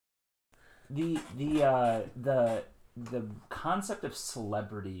the concept of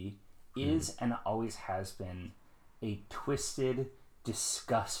celebrity is and always has been a twisted,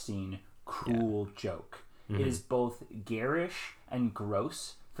 disgusting, cruel joke. It is both garish and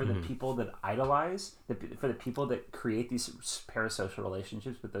gross for the people that idolize, for the people that create these parasocial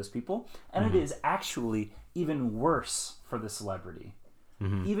relationships with those people, and it is actually even worse for the celebrity.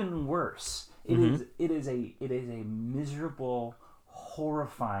 Even worse. It is a miserable,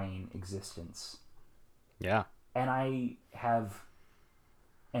 horrifying existence. Yeah. And I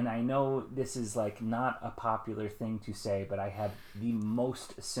know this is like not a popular thing to say, but I have the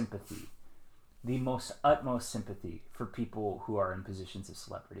most sympathy, utmost sympathy for people who are in positions of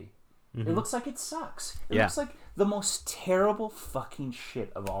celebrity. It looks like it sucks. It looks like the most terrible fucking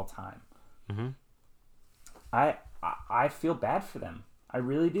shit of all time. I feel bad for them. I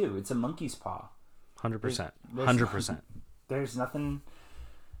really do. It's a monkey's paw. 100%. 100%. There's nothing.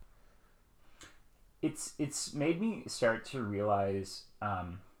 It's made me start to realize.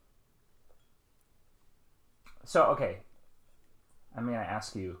 So okay, I'm gonna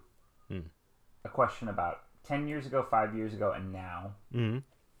ask you a question about 10 years ago, 5 years ago, and now.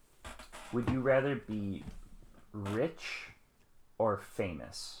 Would you rather be rich or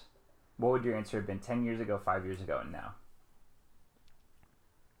famous? What would your answer have been 10 years ago, 5 years ago, and now?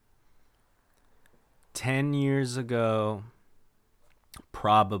 10 years ago,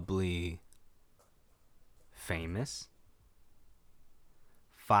 probably famous.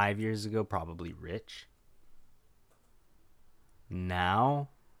 5 years ago, probably rich. Now,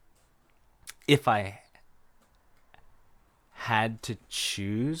 if I had to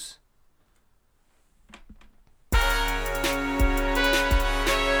choose,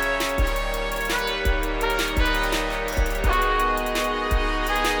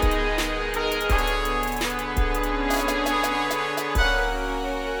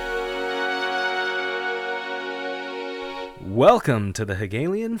 welcome to the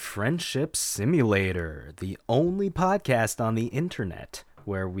Hegelian Friendship Simulator, the only podcast on the internet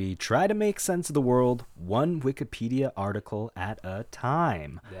where we try to make sense of the world one Wikipedia article at a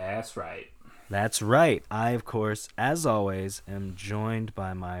time. That's right. That's right. I, of course, as always, am joined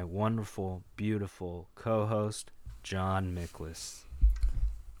by my wonderful, beautiful co-host, John Miklas.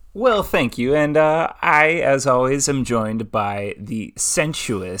 Well, thank you. And I, as always, am joined by the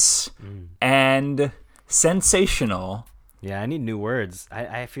sensuous and sensational... Yeah, I need new words.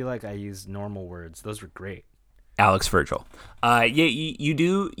 I feel like I use normal words. Those were great. Alex Vergel.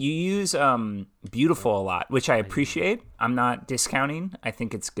 You use beautiful a lot, which I appreciate. I'm not discounting. I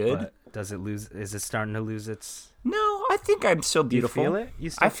think it's good. But does it lose? Is it starting to lose its? No, I think I'm still beautiful. You feel it?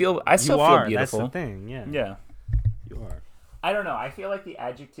 I still feel beautiful. That's the thing. Yeah. Yeah. You are. I don't know. I feel like the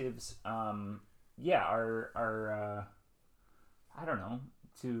adjectives, are I don't know,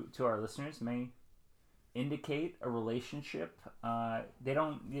 to our listeners may indicate a relationship.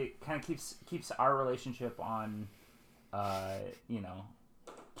 It kind of keeps our relationship on,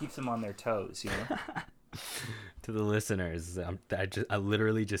 keeps them on their toes, To the listeners, I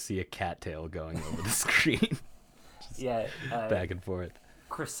literally just see a cattail going over the screen. Yeah. Back and forth.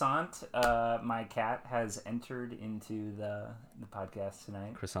 Croissant, my cat, has entered into the podcast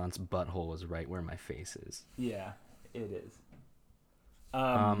tonight. Croissant's butthole was right where my face is. Yeah, it is.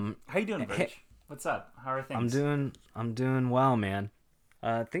 How you doing, Verge? Hey, what's up? How are things? I'm doing well, man.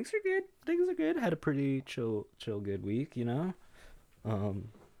 Things are good. Had a pretty chill good week,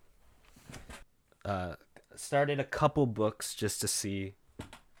 Started a couple books just to see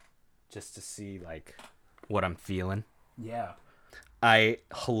like what I'm feeling. Yeah. I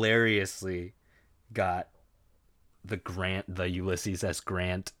hilariously got the Ulysses S.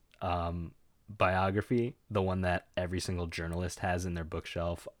 Grant biography, the one that every single journalist has in their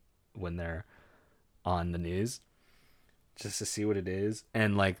bookshelf when they're on the news, just to see what it is.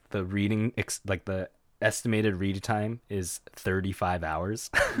 And like the the estimated read time is 35 hours.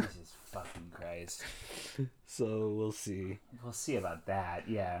 Jesus fucking Christ. So we'll see. We'll see about that.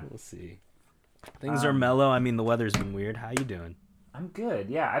 Yeah. We'll see. Things are mellow. I mean, the weather's been weird. How you doing? I'm good.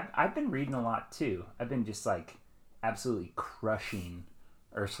 Yeah, I've been reading a lot too. I've been just like absolutely crushing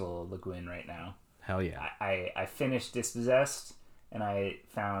Ursula Le Guin right now. Hell yeah. I finished Dispossessed and I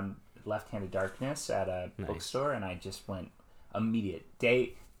found Left-Handed Darkness at a bookstore, and I just went immediate.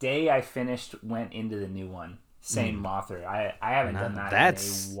 Day I finished, went into the new one. Same author. I haven't done that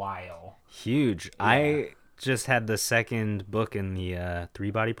in a while. Huge. Yeah. I just had the second book in the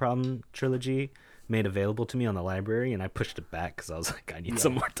Three Body Problem trilogy made available to me on the library, and I pushed it back because I was like, I need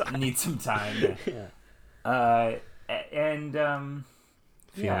some more time. I need some time. Yeah.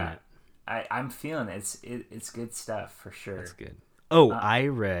 Feeling it. I'm feeling it. It's good stuff for sure. That's good. Oh, I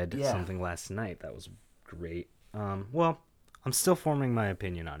read yeah. something last night that was great. Well, I'm still forming my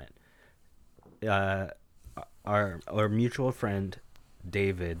opinion on it. Our mutual friend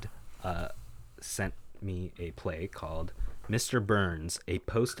David sent me a play called Mr. Burns, a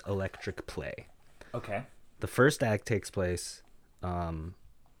post-electric play. Okay. The first act takes place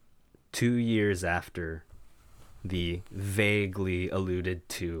 2 years after the vaguely alluded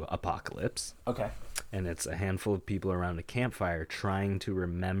to apocalypse. Okay. And it's a handful of people around a campfire trying to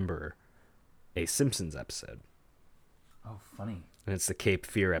remember a Simpsons episode. Oh, funny. And it's the Cape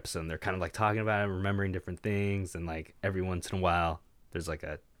Fear episode. And they're kind of like talking about it, remembering different things. And like every once in a while, there's like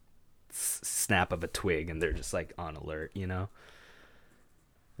a snap of a twig and they're just like on alert, you know?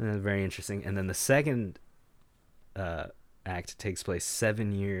 And it's very interesting. And then the second act takes place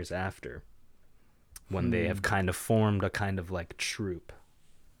 7 years after, when they have kind of formed a kind of like troupe.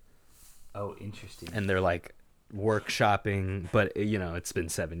 Oh, interesting. And they're like workshopping, but you know, it's been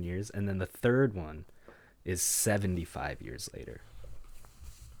 7 years. And then the third one is 75 years later,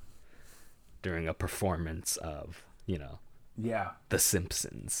 during a performance of, you know, The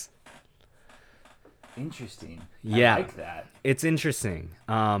Simpsons. Interesting. Yeah. I like that. It's interesting.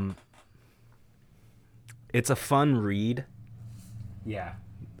 It's a fun read. Yeah.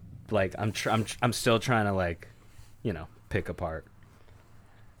 Like I'm still trying to like, you know, pick apart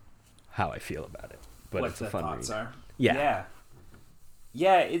how I feel about it. But what it's a the fun thoughts read. are. Yeah.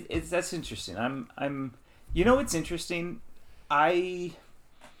 Yeah. It's that's interesting. I'm. You know what's interesting?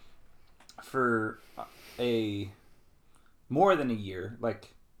 For more than a year,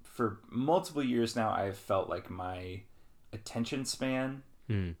 like for multiple years now, I've felt like my attention span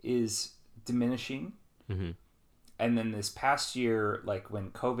is diminishing. Mm-hmm. And then this past year, like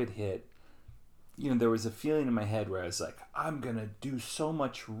when COVID hit, you know, there was a feeling in my head where I was like, I'm going to do so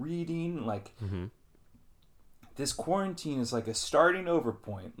much reading. Like, this quarantine is like a starting over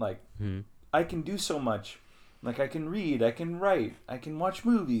point. Like, I can do so much. Like, I can read, I can write, I can watch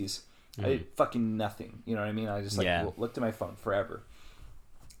movies. I did fucking nothing. You know what I mean? I just, like, looked at my phone forever.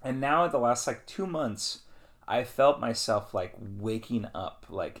 And now, the last, like, 2 months, I felt myself, like, waking up.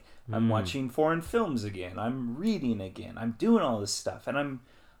 Like, I'm watching foreign films again. I'm reading again. I'm doing all this stuff. And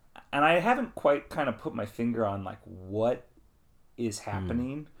I haven't quite kind of put my finger on, like, what is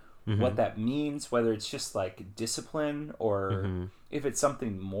happening, what that means, whether it's just, like, discipline or if it's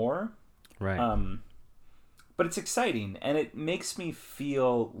something more. Right. But it's exciting, and it makes me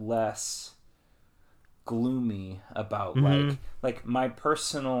feel less gloomy about, like my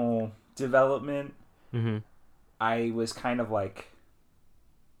personal development. I was kind of, like,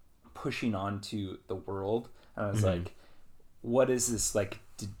 pushing onto the world, and I was like, what is this, like,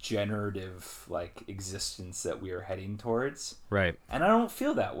 degenerative, like, existence that we are heading towards? Right. And I don't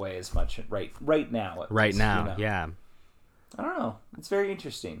feel that way as much right now. Right now, you know? yeah. I don't know. It's very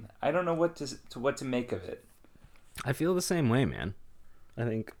interesting. I don't know what to make of it. I feel the same way, man. I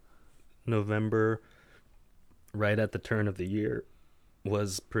think November, right at the turn of the year,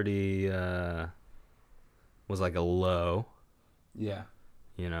 was pretty, was like a low. Yeah.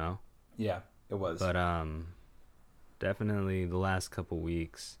 You know? Yeah, it was. But, definitely the last couple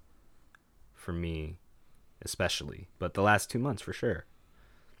weeks, for me, especially. But the last 2 months, for sure.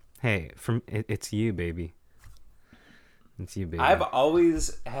 Hey, it's you, baby. It's you, baby. I've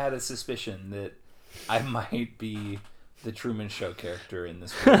always had a suspicion that I might be the Truman Show character in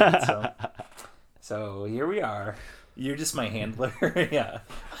this world. So here we are. You're just my handler. Yeah.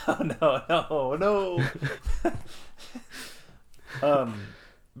 Oh, no.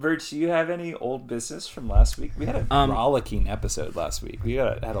 Verge, do you have any old business from last week? We had a rollicking episode last week. We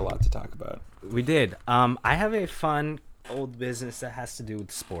had a lot to talk about. We did. I have a fun old business that has to do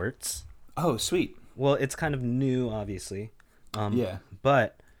with sports. Oh, sweet. Well, it's kind of new, obviously. Yeah.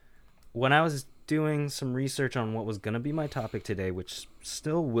 But when I was doing some research on what was going to be my topic today, which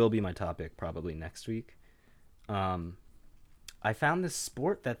still will be my topic probably next week, I found this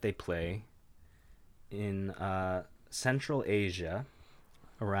sport that they play in Central Asia,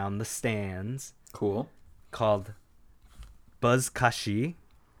 around the stands. Cool. Called Buzkashi.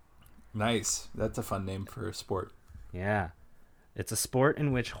 Nice. That's a fun name for a sport. Yeah. It's a sport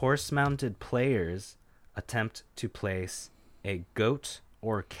in which horse-mounted players attempt to place a goat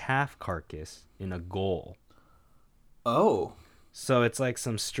or calf carcass in a goal. Oh. So it's like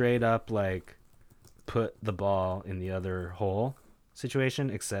some straight up, like, put the ball in the other hole situation,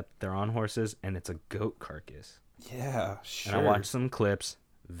 except they're on horses and it's a goat carcass. Yeah, sure. And I watched some clips.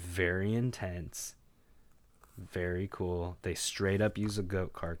 Very intense. Very cool. They straight up use a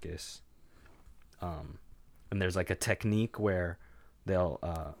goat carcass. And there's like a technique where they'll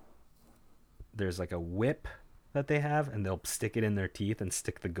there's like a whip that they have, and they'll stick it in their teeth and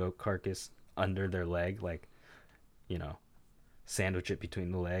stick the goat carcass under their leg, like, sandwich it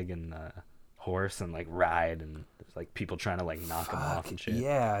between the leg and the horse and like ride, and there's like people trying to like knock them off and shit.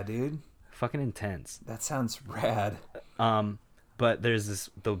 Yeah, dude. Fucking intense. That sounds rad. But there's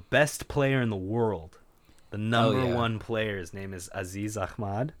the best player in the world. The number one player, his name is Aziz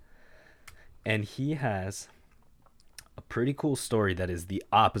Ahmad. And he has a pretty cool story that is the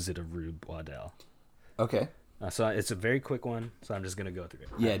opposite of Rube Waddell. Okay. So it's a very quick one, so I'm just going to go through it.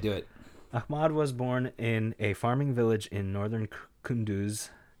 Yeah, do it. Ahmad was born in a farming village in northern Kunduz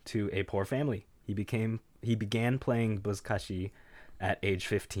to a poor family. He began playing buzkashi at age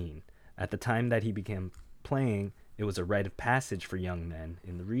 15. At the time that he began playing, it was a rite of passage for young men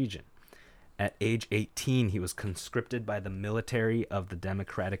in the region. At age 18, he was conscripted by the military of the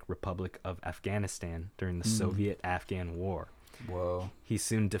Democratic Republic of Afghanistan during the Soviet-Afghan War. Whoa. He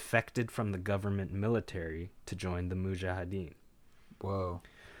soon defected from the government military to join the Mujahideen. Whoa.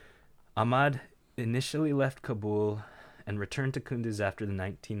 Ahmad initially left Kabul and returned to Kunduz after the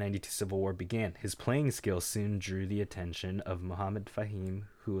 1992 civil war began. His playing skills soon drew the attention of Muhammad Fahim,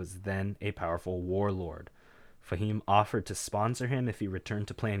 who was then a powerful warlord. Fahim offered to sponsor him if he returned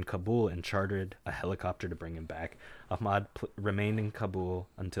to play in Kabul and chartered a helicopter to bring him back. Ahmad remained in Kabul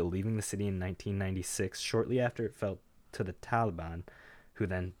until leaving the city in 1996, shortly after it fell to the Taliban, who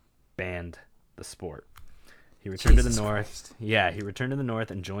then banned the sport. He returned to the north. Christ. Yeah, he returned to the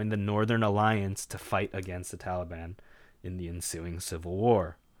north and joined the Northern Alliance to fight against the Taliban in the ensuing civil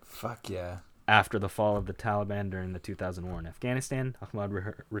war. Fuck yeah. After the fall of the Taliban during the 2000 war in Afghanistan, Ahmad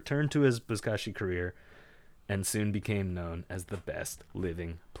returned to his buzkashi career and soon became known as the best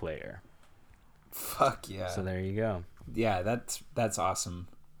living player. Fuck yeah. So there you go. Yeah, that's awesome.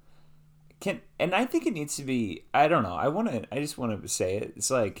 And I think it needs to be, I don't know, I just want to say it. It's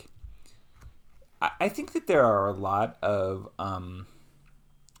like, I think that there are a lot of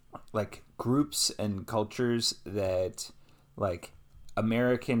like groups and cultures that like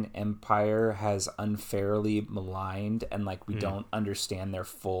American empire has unfairly maligned, and like we don't understand their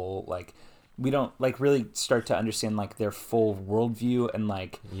full, like we don't like really start to understand like their full worldview. And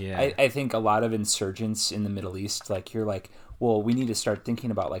like I think a lot of insurgents in the Middle East, like you're like, well, we need to start thinking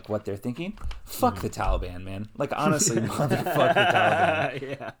about like what they're thinking. Fuck the Taliban, man. Like honestly, motherfuck the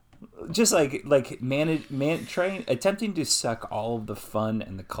Taliban. Yeah. Just attempting to suck all of the fun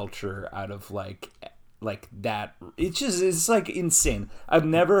and the culture out of like that. It's like insane. I've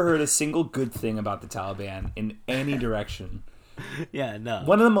never heard a single good thing about the Taliban in any direction. Yeah, no.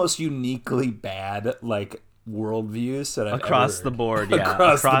 One of the most uniquely bad like worldviews that I've across ever the heard. board.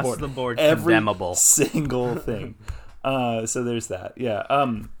 Yeah, across the board, every condemnable. Single thing. So there's that. Yeah.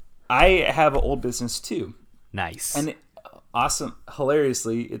 I have an old business too. Nice. And awesome.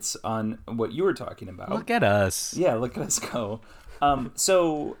 Hilariously, it's on what you were talking about. Look at us. Yeah, look at us go.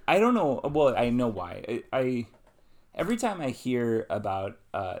 So I don't know. Well, I know why. I every time I hear about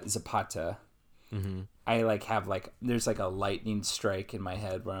Zapata, I like have like there's like a lightning strike in my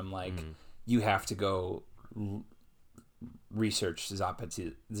head where I'm like, you have to go research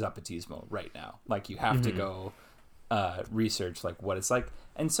Zapatismo right now. Like you have to go research like what it's like.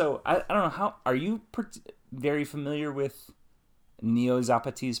 And so I don't know, how are you very familiar with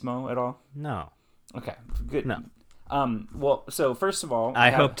Neo-Zapatismo at all? No. Okay, good. No. Well, so first of all, I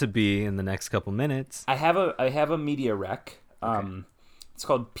hope to be in the next couple minutes. I have a media rec. Okay. It's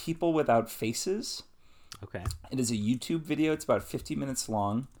called People Without Faces. Okay. It is a YouTube video. It's about 50 minutes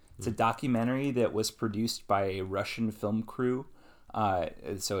long. It's a documentary that was produced by a Russian film crew.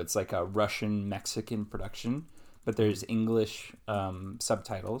 So it's like a Russian-Mexican production, but there's English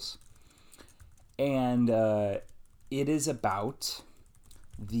subtitles. And it is about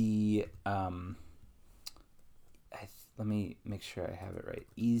the... let me make sure I have it right.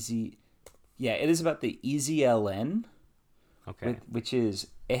 It is about the EZLN, okay, which is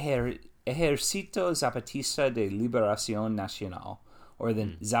Ejército Zapatista de Liberación Nacional, or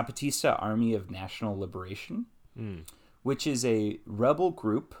the Zapatista Army of National Liberation, which is a rebel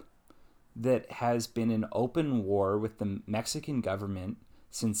group that has been in open war with the Mexican government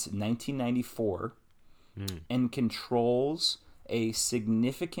since 1994 and controls a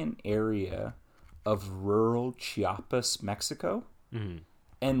significant area of rural Chiapas, Mexico,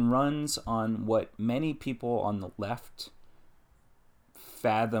 and runs on what many people on the left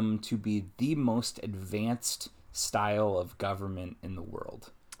fathom to be the most advanced style of government in the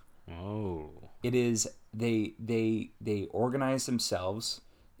world. Oh. It is they organize themselves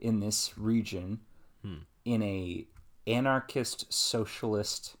in this region in a anarchist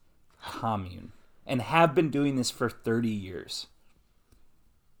socialist commune and have been doing this for 30 years.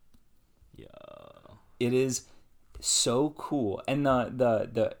 Yeah. It is so cool. And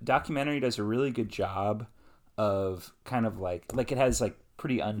the documentary does a really good job of kind of like it has like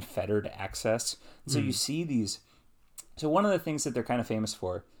pretty unfettered access. So you see these. So one of the things that they're kind of famous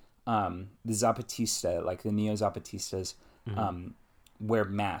for, the Zapatista, like the neo-Zapatistas, wear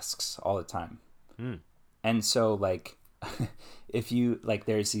masks all the time. And so like if you like,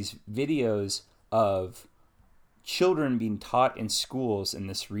 there's these videos of children being taught in schools in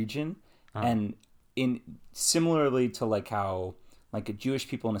this region, and in similarly to like how like a Jewish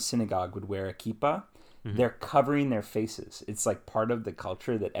people in a synagogue would wear a kippah, they're covering their faces. It's like part of the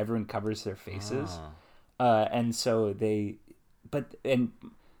culture that everyone covers their faces. And so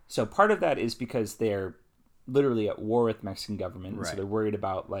so part of that is because they're literally at war with Mexican government. Right. So they're worried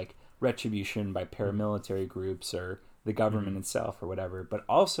about like retribution by paramilitary groups or the government itself or whatever. But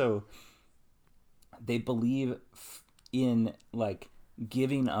also they believe in like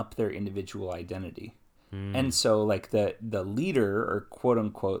giving up their individual identity. And so like the leader or quote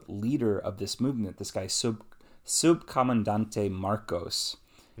unquote leader of this movement, this guy Subcomandante Marcos.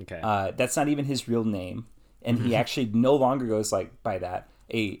 Okay. That's not even his real name. And he actually no longer goes like by that.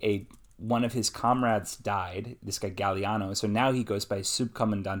 One of his comrades died, this guy Galliano. So now he goes by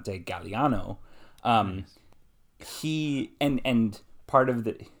Subcomandante Galliano. He and part of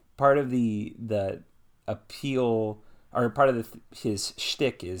the appeal or part of his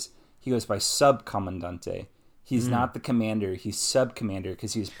shtick is he goes by Subcomandante. He's not the commander. He's sub-commander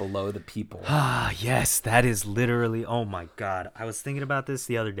because he's below the people. Ah, yes, that is literally. Oh my God, I was thinking about this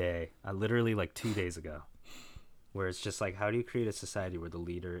the other day. Literally like 2 days ago, where it's just like, how do you create a society where the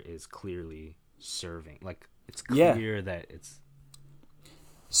leader is clearly serving? Like it's clear that it's.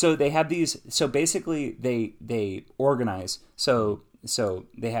 So they have these. So basically, they organize. So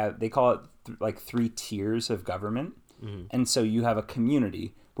they call it like 3 tiers of government, and so you have a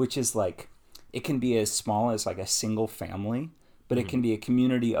community, which is like, it can be as small as like a single family, but it can be a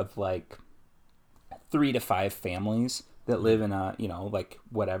community of like 3 to 5 families that live in a, like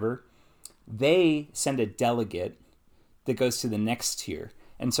whatever. They send a delegate that goes to the next tier.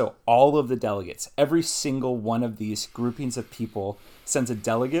 And so all of the delegates, every single one of these groupings of people sends a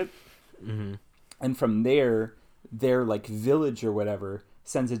delegate. And from there, their like village or whatever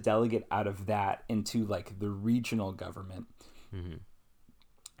sends a delegate out of that into like the regional government.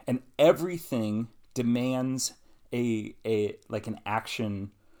 And everything demands a like an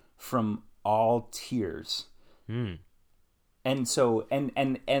action from all tiers. And so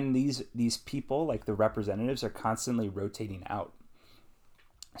and these people, like the representatives, are constantly rotating out.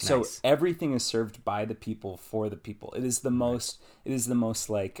 So nice. Everything is served by the people for the people. It is the most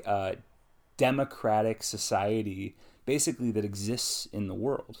like democratic society basically that exists in the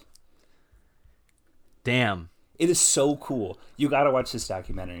world. Damn. It is so cool. You got to watch this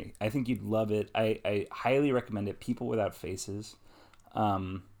documentary. I think you'd love it. I highly recommend it. People Without Faces.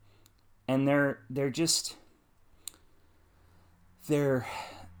 And they're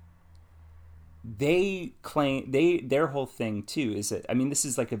they claim their whole thing too is that, I mean, this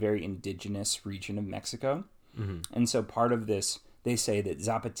is like a very indigenous region of Mexico. And so part of this, they say that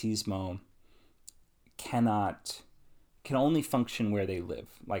Zapatismo can only function where they live.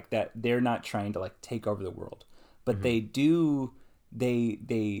 Like that they're not trying to like take over the world. But they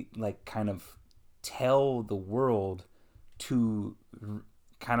like kind of tell the world to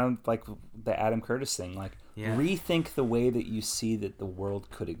kind of like the Adam Curtis thing, like rethink the way that you see that the world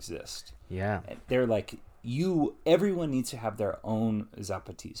could exist. Yeah. They're like, everyone needs to have their own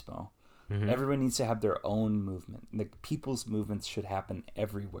Zapatismo. Everyone needs to have their own movement. The people's movements should happen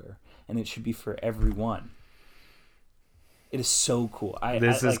everywhere, and it should be for everyone. It is so cool.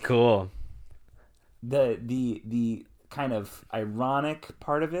 This is cool. The kind of ironic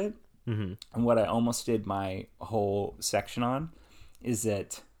part of it, and what I almost did my whole section on, is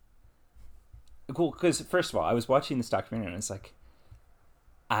that cool because first of all, I was watching this documentary and it's like,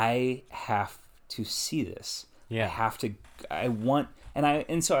 I have to see this. Yeah, so I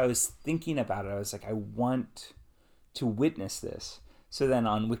was thinking about it. I was like, I want to witness this. So then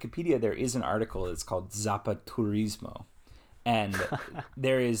on Wikipedia there is an article that's called Zapaturismo. And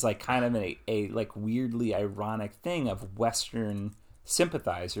there is like kind of a like weirdly ironic thing of Western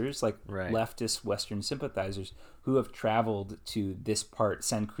sympathizers, like leftist Western sympathizers, who have traveled to this part,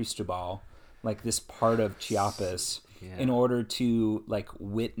 San Cristobal, like this part of Chiapas, in order to like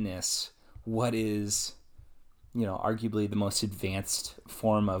witness what is, arguably the most advanced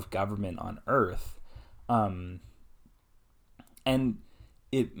form of government on Earth. And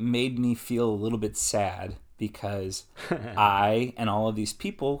it made me feel a little bit sad, because I and all of these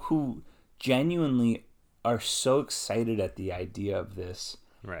people who genuinely are so excited at the idea of this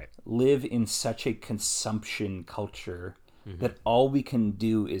Right. live in such a consumption culture that all we can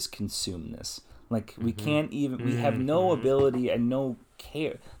do is consume this. Like, we can't even, we have no ability and no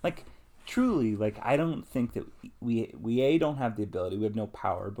care. Like, truly, like, I don't think that we don't have the ability, we have no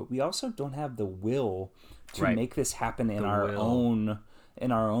power, but we also don't have the will to make this happen in our own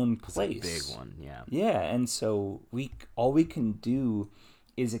place. It's a big one, yeah. Yeah, and so all we can do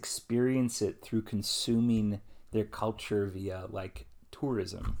is experience it through consuming their culture via like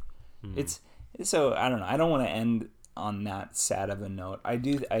tourism. It's so I don't know. I don't want to end on that sad of a note.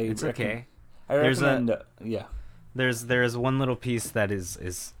 It's okay. I recommend. There is one little piece that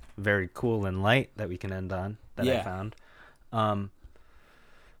is very cool and light that we can end on that I found.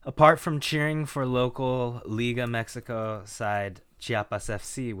 Apart from cheering for local Liga Mexico side Chiapas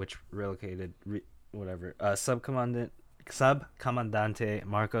FC, which relocated Subcomandante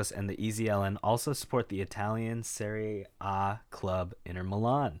Marcos and the EZLN also support the Italian Serie A club Inter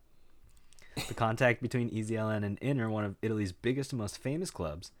Milan. The contact between EZLN and Inter, one of Italy's biggest and most famous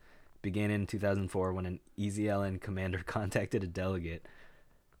clubs, began in 2004 when an EZLN commander contacted a delegate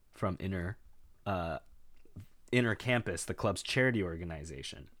from Inter Campus, the club's charity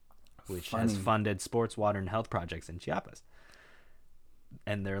organization, which has funded sports, water, and health projects in Chiapas.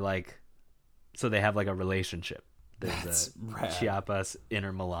 And they're like, so they have like a relationship. There's Chiapas,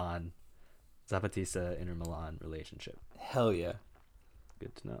 Inter Milan, Zapatista, Inter Milan relationship. Hell yeah.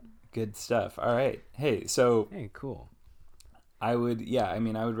 Good to know. Good stuff. All right. Hey, cool. I would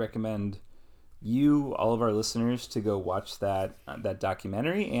recommend you, all of our listeners, to go watch that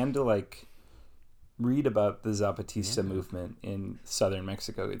documentary and to like read about the Zapatista movement in southern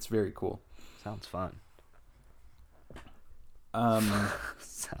Mexico. It's very cool. Sounds fun.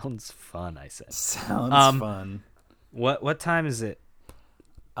 Sounds fun, I said. Sounds fun. What time is it?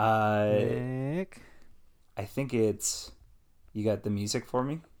 Nick? I think it's... You got the music for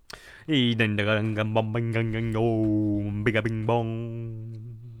me?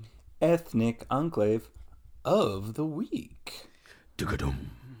 Ethnic Enclave of the Week.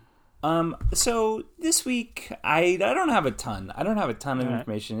 So this week I don't have a ton. I don't have a ton of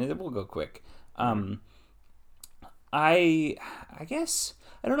information. We'll go quick. I guess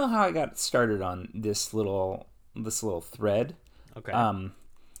I don't know how I got started on this little thread. Okay.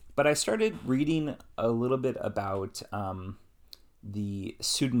 But I started reading a little bit about the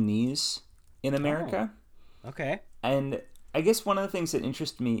Sudanese in America. Oh, okay. And I guess one of the things that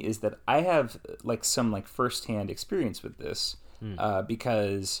interests me is that I have like some like firsthand experience with this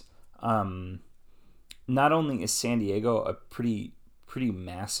because not only is San Diego a pretty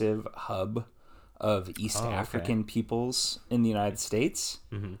massive hub of East African peoples in the United States,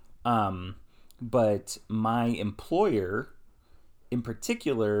 but my employer in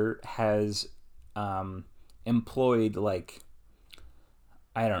particular has employed like,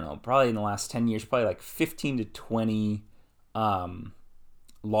 I don't know, probably in the last 10 years, probably like 15 to 20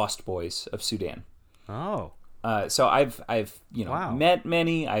 lost boys of Sudan. Oh. So I've met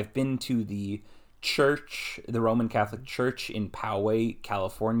many. I've been to the church, the Roman Catholic Church in Poway,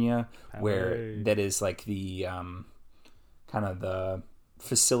 California, where that is like the kind of the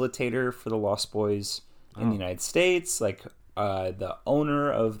facilitator for the lost boys in the United States. Like the owner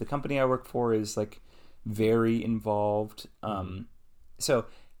of the company I work for is like very involved. So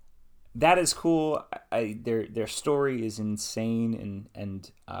that is cool. Their story is insane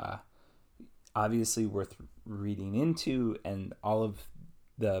and obviously worth reading into, and all of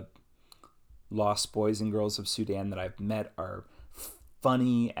the lost boys and girls of Sudan that I've met are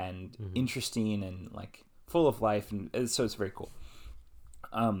funny and interesting and like full of life, and so it's very cool.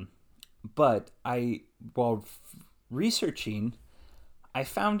 But while researching, I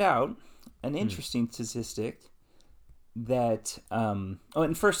found out an interesting statistic that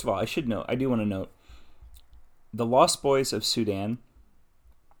and first of all, I do want to note the lost boys of Sudan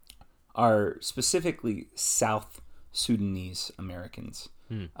are specifically South Sudanese Americans.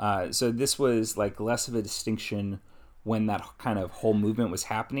 So this was like less of a distinction when that kind of whole movement was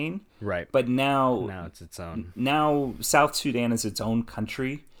happening. Right. But now it's its own. Now South Sudan is its own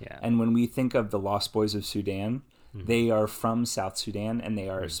country. Yeah. And when we think of the Lost Boys of Sudan, they are from South Sudan, and they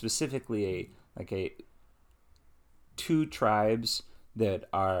are specifically a two tribes that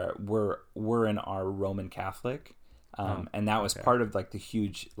were and are Roman Catholic. And that was part of like the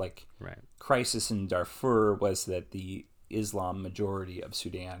huge crisis in Darfur, was that the Islam majority of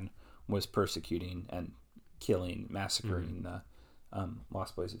Sudan was persecuting and killing, massacring the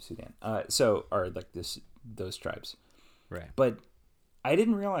Lost Boys of Sudan. Are like those tribes. Right. But I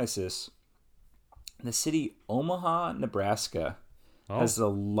didn't realize this. The city Omaha, Nebraska has the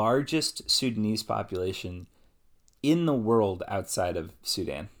largest Sudanese population in the world outside of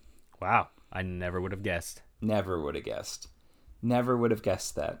Sudan. Wow. I never would have guessed. Never would have guessed. Never would have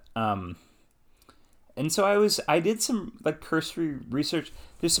guessed that. And so I did some like cursory research.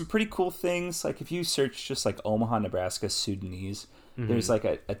 There's some pretty cool things. Like if you search just like Omaha, Nebraska, Sudanese, there's like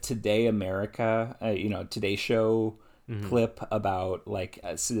a Today America, Today Show clip about like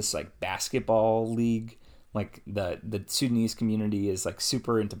this like basketball league. Like the Sudanese community is like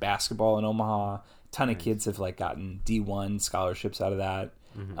super into basketball in Omaha. A ton of kids have like gotten D1 scholarships out of that.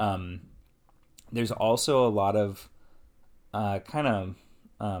 There's also a lot of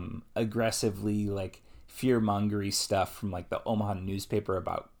aggressively like fear-mongery stuff from like the Omaha newspaper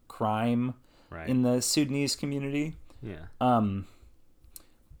about crime in the Sudanese community.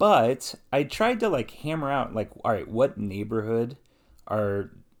 But I tried to like hammer out like, all right, what neighborhood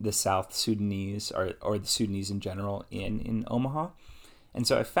are the South Sudanese or the Sudanese in general in Omaha? And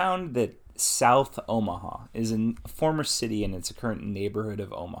so I found that South Omaha is a former city and it's a current neighborhood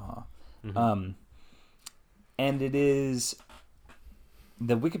of Omaha. And it is,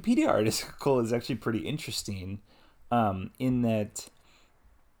 the Wikipedia article is actually pretty interesting in that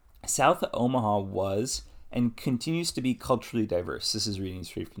South Omaha was and continues to be culturally diverse. This is reading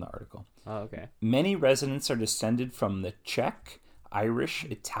straight from the article. Oh, okay. Many residents are descended from the Czech, Irish,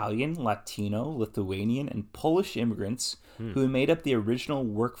 Italian, Latino, Lithuanian, and Polish immigrants who made up the original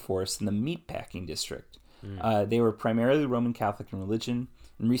workforce in the meatpacking district. They were primarily Roman Catholic in religion.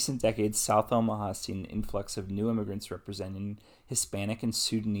 In recent decades, South Omaha has seen an influx of new immigrants representing Hispanic and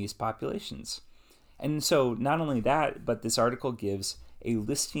Sudanese populations. And so not only that, but this article gives a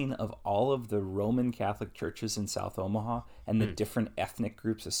listing of all of the Roman Catholic churches in South Omaha and the different ethnic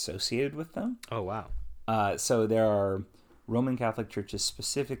groups associated with them. Oh, wow. So there are Roman Catholic churches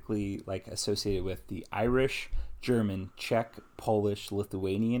specifically like associated with the Irish, German, Czech, Polish,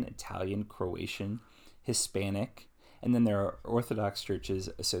 Lithuanian, Italian, Croatian, Hispanic, and then there are Orthodox churches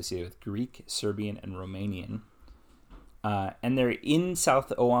associated with Greek, Serbian, and Romanian. And they're in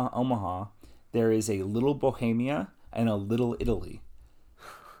South Omaha. There is a little Bohemia and a little Italy.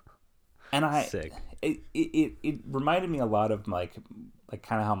 And Sick. It reminded me a lot of like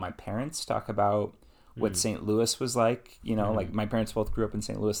kind of how my parents talk about what St. Louis was like. You know, like my parents both grew up in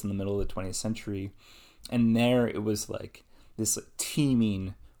St. Louis in the middle of the 20th century, and there it was like this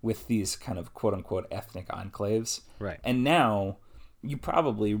teeming with these kind of quote unquote ethnic enclaves. Right. And now you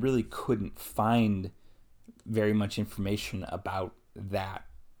probably really couldn't find very much information about that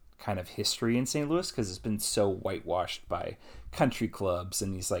kind of history in St. Louis because it's been so whitewashed by country clubs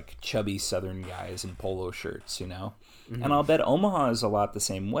and these like chubby Southern guys in polo shirts, you know? And I'll bet Omaha is a lot the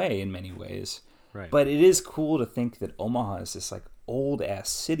same way in many ways. Right. But it is cool to think that Omaha is this like old ass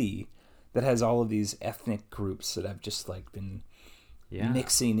city that has all of these ethnic groups that have just like been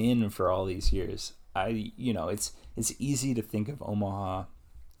mixing in for all these years. It's easy to think of Omaha,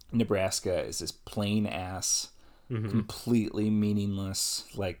 Nebraska as this plain ass, completely meaningless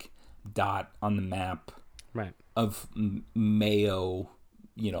like dot on the map of Mayo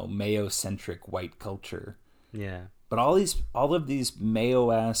centric white culture. Yeah. But all of these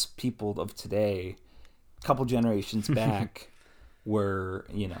Mayo ass people of today, a couple generations back, were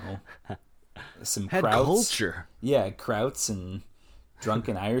some had Krauts, culture. Yeah, Krauts and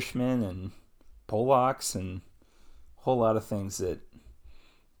drunken Irishmen and Polacks and a whole lot of things that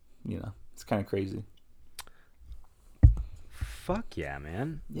it's kind of crazy. Fuck yeah,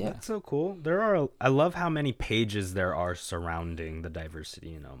 man. Yeah. That's so cool. I love how many pages there are surrounding the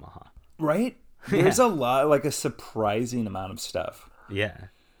diversity in Omaha. Right? There's a lot, like a surprising amount of stuff. Yeah.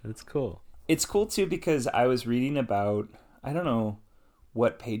 That's cool. It's cool too because I was reading about, I don't know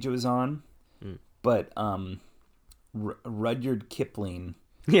what page it was on, but Rudyard Kipling.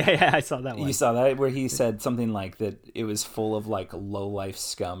 Yeah, I saw that one. You saw that where he said something like that it was full of like low life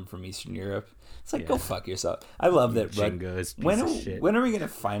scum from Eastern Europe. It's like, go fuck yourself. I love that. When are we gonna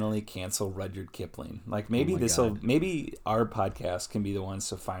finally cancel Rudyard Kipling? Like maybe maybe our podcast can be the ones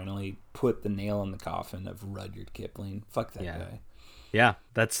to finally put the nail in the coffin of Rudyard Kipling. Fuck that guy. Yeah,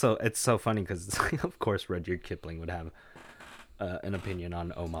 it's so funny because of course Rudyard Kipling would have an opinion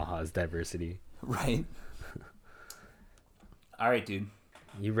on Omaha's diversity. Right. All right, dude.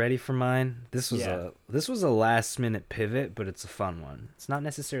 You ready for mine? This was a last minute pivot, but it's a fun one. It's not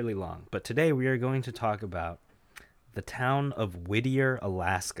necessarily long, but today we are going to talk about the town of Whittier,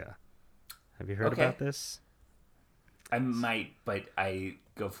 Alaska. Have you heard about this? I might, but I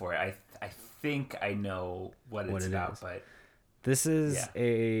go for it. I think I know what it's about, but this is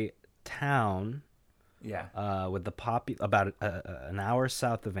a town with about an hour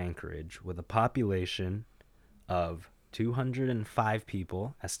south of Anchorage with a population of 205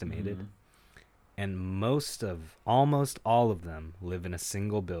 people estimated, and almost all of them live in a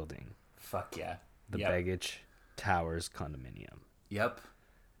single building. Fuck yeah. The Begich Towers condominium. Yep.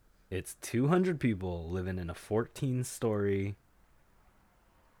 It's 200 people living in a 14-story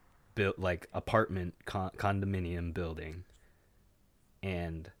built like apartment condominium building,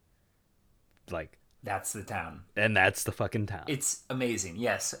 and like that's the town. And that's the fucking town. It's amazing.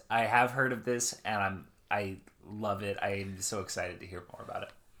 Yes, I have heard of this, and I love it. I am so excited to hear more about it.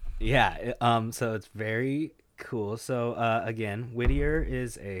 Yeah. So it's very cool. So again, Whittier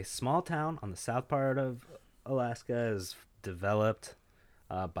is a small town on the south part of Alaska. Is developed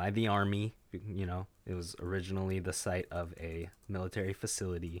by the Army. You know, it was originally the site of a military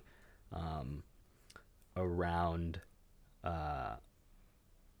facility around the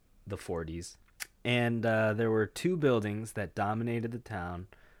 40s. And there were two buildings that dominated the town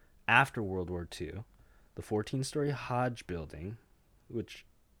after World War II. The 14-story Hodge building, which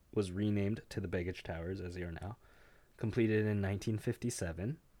was renamed to the Begich Towers, as they are now, completed in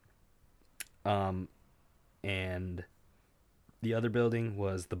 1957. And the other building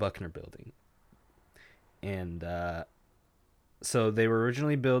was the Buckner building. And so they were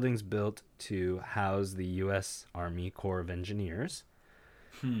originally buildings built to house the U.S. Army Corps of Engineers.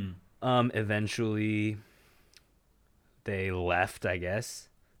 Eventually, they left, I guess.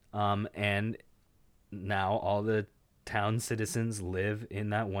 And now all the town citizens live in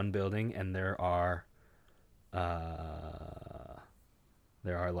that one building, and there are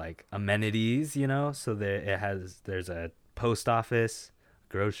like amenities, you know. So there's a post office,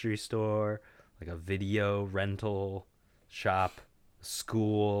 grocery store, like a video rental shop,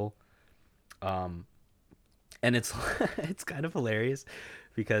 school, and it's it's kind of hilarious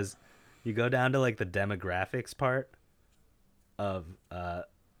because you go down to like the demographics part of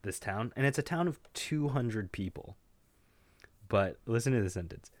this town, and it's a town of 200 people. But listen to the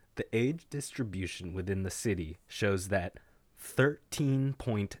sentence. The age distribution within the city shows that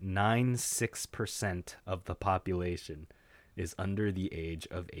 13.96% of the population is under the age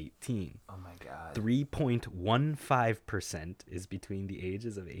of 18. Oh my God. 3.15% is between the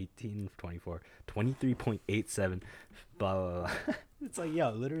ages of 18 and 24. 23.87, blah, blah, blah. It's like,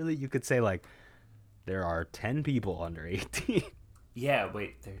 yo, literally you could say like there are 10 people under 18. Yeah,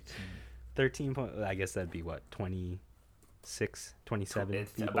 wait, 13. I guess that'd be what, 26, 27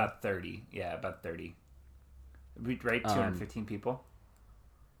 It's people? about 30. Yeah, about 30. Right, 215 people?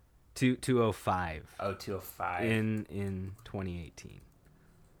 205. Oh, 205. In 2018.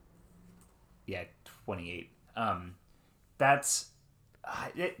 Yeah, 28. That's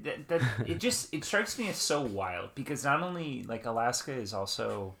it strikes me as so wild because not only like Alaska is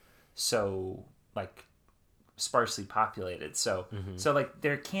also so like sparsely populated, so like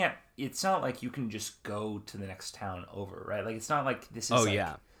it's not like you can just go to the next town over, right? Like it's not like this is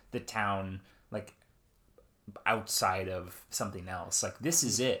the town like outside of something else. Like this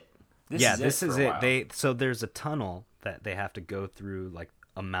is it. This is it. So there's a tunnel that they have to go through, like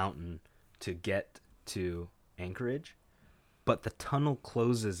a mountain, to get to Anchorage, but the tunnel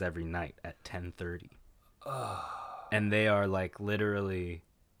closes every night at 10:30. And they are like literally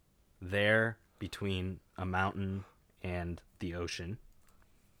there between a mountain and the ocean.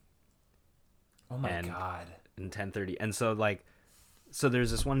 Oh my God. And 10:30. And so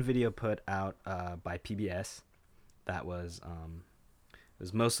there's this one video put out by PBS that was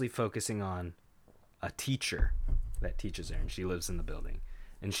mostly focusing on a teacher that teaches there, and she lives in the building.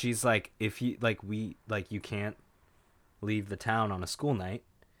 And she's like, if you you can't leave the town on a school night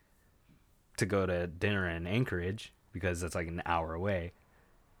to go to dinner in Anchorage because that's like an hour away.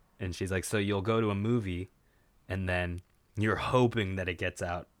 And she's like, so you'll go to a movie and then you're hoping that it gets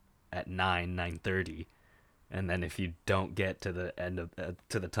out at 9:30. And then if you don't get to the end of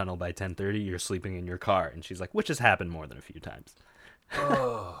to the tunnel by 10:30, you're sleeping in your car. And she's like, which has happened more than a few times.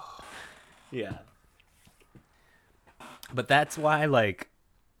 Oh. Yeah. But that's why, like,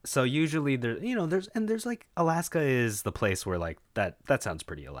 so usually there's like Alaska is the place where like that sounds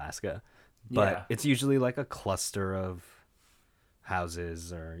pretty Alaska, but it's usually like a cluster of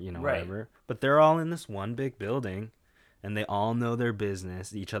houses or whatever. But they're all in this one big building, and they all know their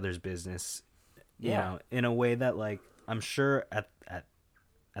business, each other's business, you know, in a way that like I'm sure at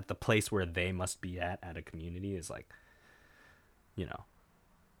the place where they must be at a community is like,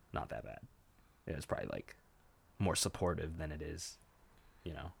 not that bad. It was probably like more supportive than it is,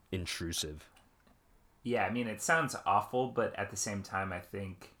 intrusive. Yeah, I mean, it sounds awful, but at the same time, I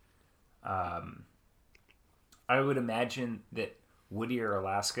think I would imagine that Whittier,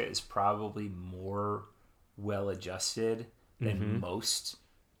 Alaska is probably more well-adjusted than most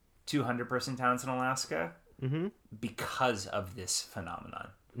 200-person towns in Alaska because of this phenomenon.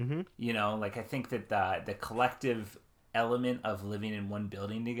 You know, like I think that the collective element of living in one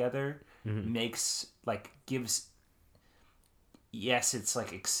building together makes like gives. Yes, it's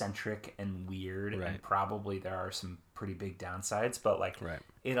like eccentric and weird, and probably there are some pretty big downsides, but like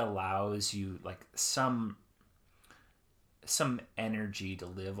it allows you like some energy to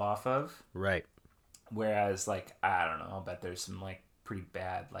live off of. Right. Whereas like I don't know, I bet there's some like pretty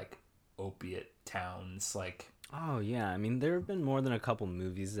bad like opiate towns like. Oh yeah, I mean there have been more than a couple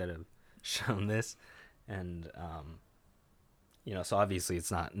movies that have shown this, and you know, so obviously it's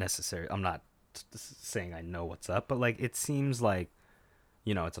not necessary. I'm not saying I know what's up, but like it seems like,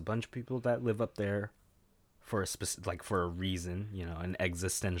 you know, it's a bunch of people that live up there for a like for a reason, you know, an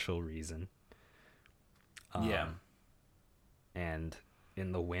existential reason. And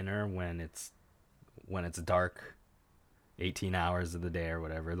in the winter when it's dark 18 hours of the day or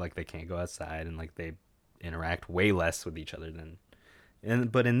whatever, like they can't go outside and like they interact way less with each other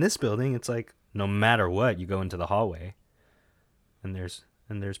but in this building it's like no matter what, you go into the hallway and there's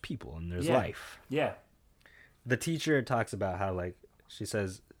people and there's life. Yeah. The teacher talks about how, like, she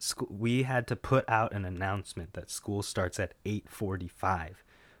says, we had to put out an announcement that school starts at 8:45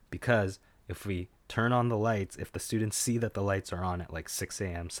 because if we turn on the lights, if the students see that the lights are on at like 6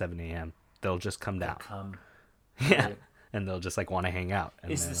 a.m., 7 a.m., they'll just come down. Yeah. Right. And they'll just like want to hang out.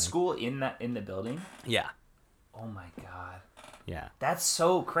 Is the school in the building? Yeah. Oh my God. Yeah. That's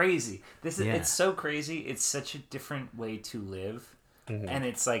so crazy. It's so crazy. It's such a different way to live. And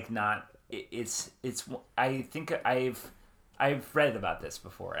it's like not it's I think I've read about this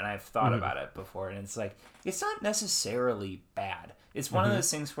before and I've thought about it before, and it's like it's not necessarily bad. It's one of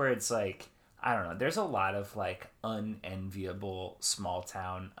those things where it's like, I don't know, there's a lot of like unenviable small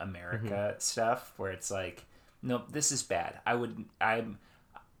town America stuff where it's like, no, this is bad. I'm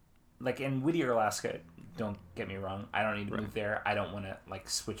like in Whittier, Alaska, don't get me wrong, I don't need to move there. I don't want to like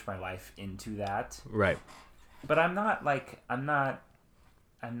switch my life into that. Right. But I'm not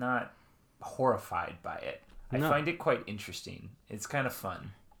horrified by it. No. I find it quite interesting. It's kind of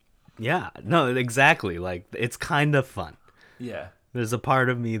fun. Yeah. No, exactly. Like, it's kind of fun. Yeah. There's a part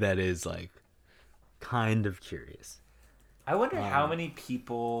of me that is, like, kind of curious. I wonder how many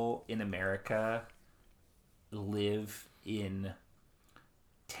people in America live in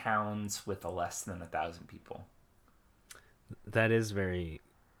towns with less than 1,000 people. That is very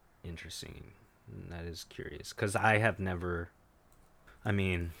interesting. That is curious. Because I have never... I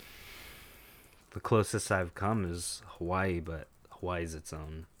mean, the closest I've come is Hawaii, but Hawaii's its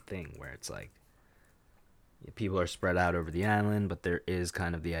own thing where it's like people are spread out over the island, but there is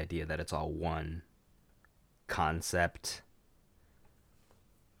kind of the idea that it's all one concept,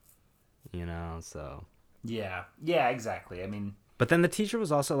 you know, so. Yeah, exactly. I mean. But then the teacher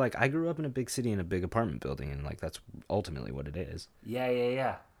was also like, I grew up in a big city in a big apartment building, and like that's ultimately what it is.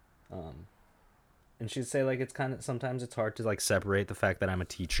 Yeah. And she'd say, like, it's kind of, sometimes it's hard to, like, separate the fact that I'm a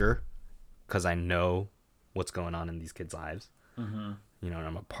teacher because I know what's going on in these kids' lives. Mm-hmm. You know, and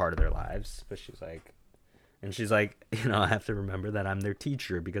I'm a part of their lives. But she's like, you know, I have to remember that I'm their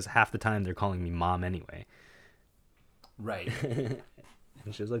teacher because half the time they're calling me mom anyway. Right. And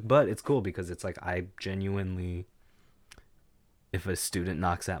she was like, but it's cool because it's like, I genuinely, if a student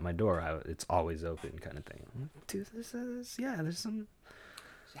knocks at my door, it's always open kind of thing. I'm like, dude, there's some...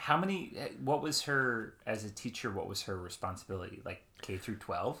 How many, what was her, as a teacher, what was her responsibility? Like K through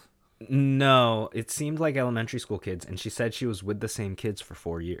 12? No, it seemed like elementary school kids, and she said she was with the same kids for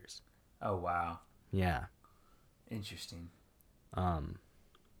 4 years. Oh, wow. Yeah. Interesting.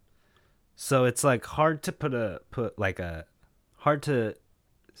 So it's like hard to hard to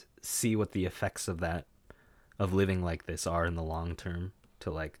see what the effects of that, of living like this are in the long term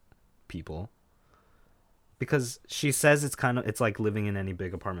to like people. Because she says it's like living in any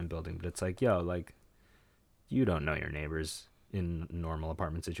big apartment building, but it's like, yo, like, you don't know your neighbors in normal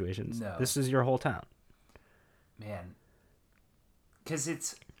apartment situations. No. This is your whole town. Man.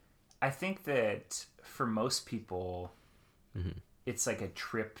 Because I think that for most people, it's like a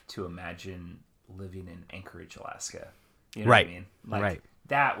trip to imagine living in Anchorage, Alaska. You know what I mean? Like,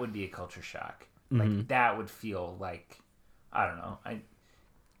 that would be a culture shock. Like, that would feel like, I don't know,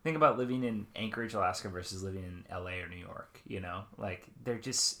 think about living in Anchorage, Alaska versus living in LA or New York, you know? Like,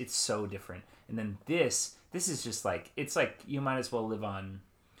 it's so different. And then this is just like, it's like you might as well live on,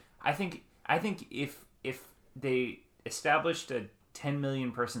 I think if they established a 10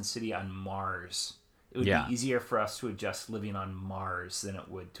 million person city on Mars, it would be easier for us to adjust living on Mars than it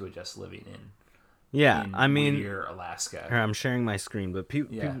would to adjust living in I mean, Whittier, Alaska. I'm sharing my screen, but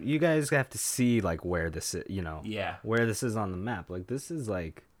you guys have to see like where this is, you know, where this is on the map. Like, this is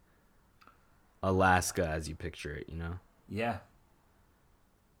like Alaska as you picture it, you know? Yeah.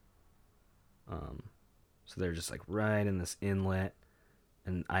 So they're just like right in this inlet,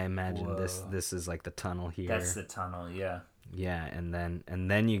 and I imagine this is like the tunnel here. That's the tunnel, yeah. Yeah, and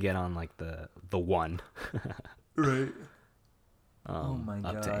then you get on like the one. Right. Oh my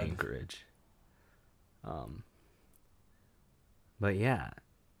god. Up to Anchorage. But yeah,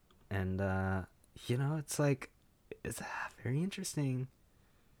 and it's like it's very interesting.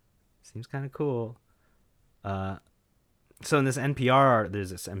 Seems kind of cool. So in this there's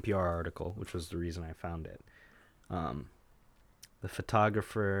this NPR article, which was the reason I found it. The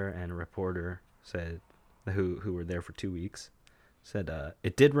photographer and reporter said, who were there for 2 weeks, said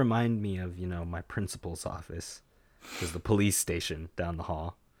it did remind me of my principal's office, which is the police station down the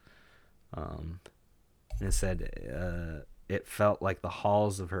hall. And it said it felt like the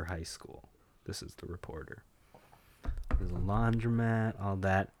halls of her high school. This is the reporter. There's a laundromat, all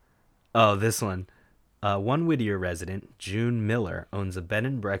that. Oh, this one. One Whittier resident, June Miller, owns a bed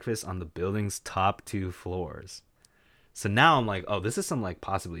and breakfast on the building's top 2 floors. So now I'm like, oh, this is some like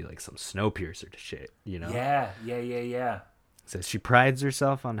possibly like some Snowpiercer shit, Yeah. So she prides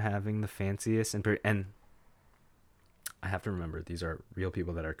herself on having the fanciest and I have to remember these are real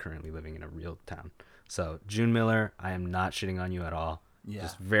people that are currently living in a real town. So June Miller, I am not shitting on you at all. Yeah.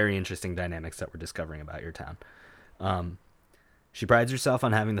 Just very interesting dynamics that we're discovering about your town. She prides herself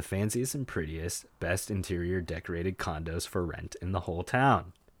on having the fanciest and prettiest, best interior decorated condos for rent in the whole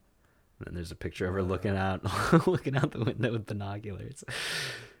town. And then there's a picture of her looking out the window with binoculars.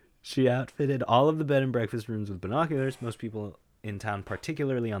 She outfitted all of the bed and breakfast rooms with binoculars. Most people in town,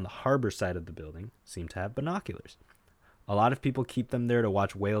 particularly on the harbor side of the building, seem to have binoculars. A lot of people keep them there to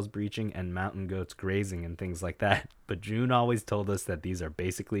watch whales breaching and mountain goats grazing and things like that. But June always told us that these are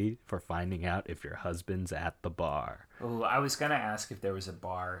basically for finding out if your husband's at the bar. Oh, I was going to ask if there was a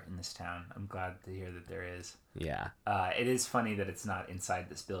bar in this town. I'm glad to hear that there is. Yeah. It is funny that it's not inside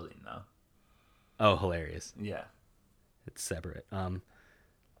this building, though. Oh, hilarious. Yeah. It's separate.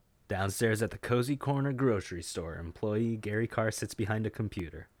 Downstairs at the Cozy Corner grocery store, employee Gary Carr sits behind a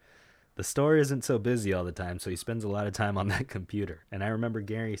computer. The store isn't so busy all the time, so he spends a lot of time on that computer. And I remember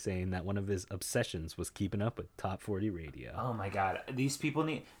Gary saying that one of his obsessions was keeping up with Top 40 radio. Oh my god, these people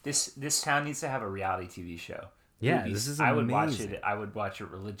need this town needs to have a reality TV show. Yeah, this is amazing. I would watch it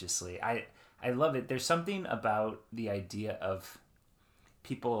religiously. I love it. There's something about the idea of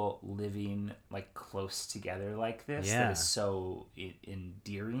people living like close together like this that is so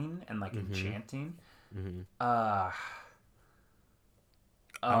endearing and like enchanting. Mm-hmm.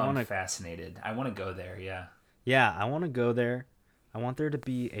 I'm fascinated. I want to go there, yeah. Yeah, I want to go there. I want there to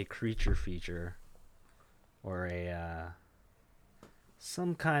be a creature feature or a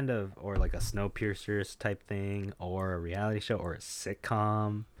some kind of, or like a Snowpiercer type thing, or a reality show, or a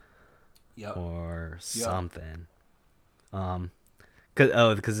sitcom, or something.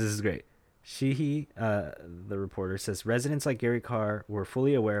 Because this is great. The reporter says, residents like Gary Carr were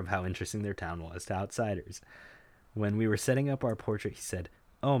fully aware of how interesting their town was to outsiders. When we were setting up our portrait, he said,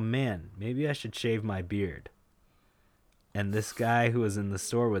 "Oh man, maybe I should shave my beard." And this guy who was in the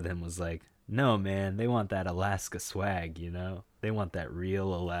store with him was like, "No, man, they want that Alaska swag, They want that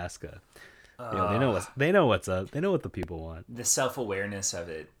real Alaska." They know what's up. They know what the people want. The self-awareness of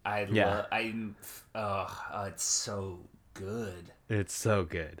it. It's so good. It's so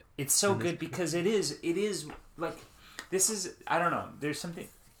good. It's so good because it is like, this is, I don't know. There's something,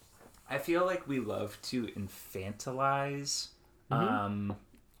 I feel like we love to infantilize. Mm-hmm.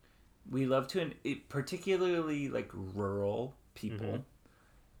 We love to, particularly like rural people,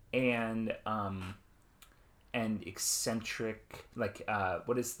 and eccentric, like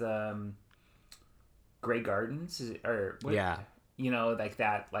what is the Grey Gardens? Is it, or what, yeah, like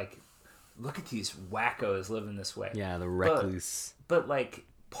that. Like, look at these wackos living this way. Yeah, the recluse. But like,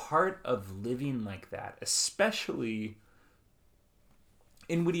 part of living like that, especially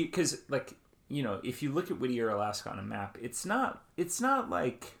in Whittier, because like, if you look at Whittier, Alaska on a map, it's not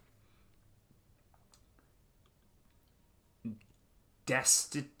like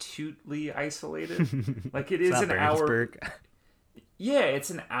destitutely isolated. Like, it is an hour. Yeah, it's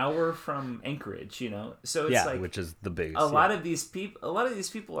an hour from Anchorage, So it's like, which is the biggest. A lot of these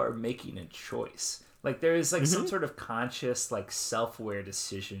people are making a choice. Like, there is like some sort of conscious, like, self-aware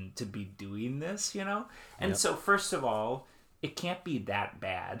decision to be doing this, And so, first of all, it can't be that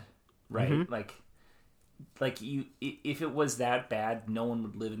bad, right? Mm-hmm. Like if it was that bad, no one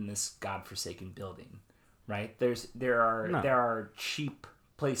would live in this godforsaken building, right? There are cheap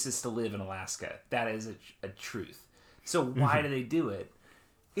places to live in Alaska. That is a truth. So why do they do it?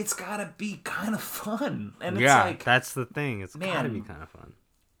 It's gotta be kind of fun, and it's like, that's the thing. It's gotta be kind of fun.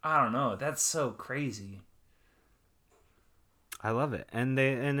 I don't know. That's so crazy. I love it, and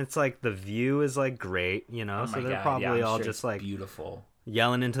it's like the view is like great, you know. Oh so my they're God, probably yeah, I'm all sure just it's like beautiful.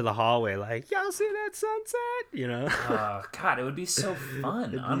 yelling into the hallway, like, "Y'all see that sunset?" You know. Oh God, it would be so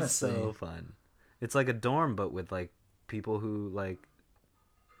fun. It'd Honestly, be so fun. It's like a dorm, but with like people who like,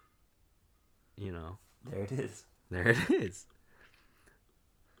 you know. there it is. There it is.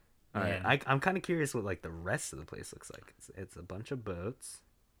 All Man. right, I'm kind of curious what like the rest of the place looks like. It's a bunch of boats.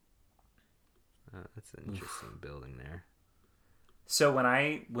 That's an interesting building there. So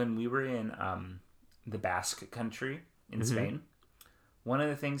when we were in the Basque country in Spain, one of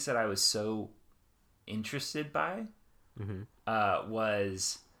the things that I was so interested by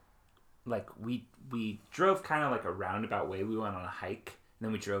was like we drove kind of like a roundabout way. We went on a hike, and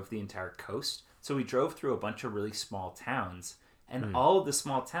then we drove the entire coast. So we drove through a bunch of really small towns, and all of the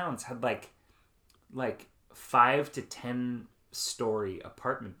small towns had like 5 to 10 story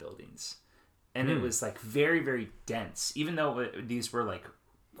apartment buildings. And it was like very, very dense. Even though these were like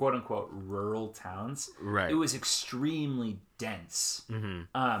quote unquote rural towns, right? It was extremely dense. And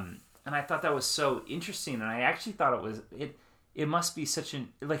I thought that was so interesting. And I actually thought it must be such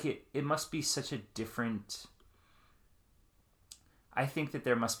it must be such a different. I think that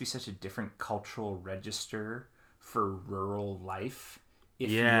there must be such a different cultural register for rural life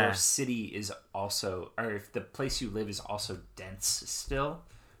if your city is also, or if the place you live is also dense still.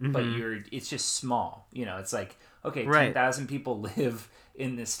 But it's just small, you know. It's like, okay, 10,000 people live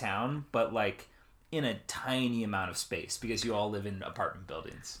in this town, but like in a tiny amount of space because you all live in apartment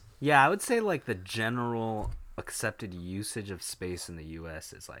buildings. Yeah, I would say like the general accepted usage of space in the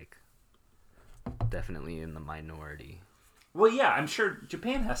U.S. is like definitely in the minority. Well, yeah, I'm sure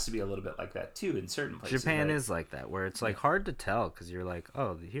Japan has to be a little bit like that too in certain places. Japan is like that, where it's like hard to tell because you're like,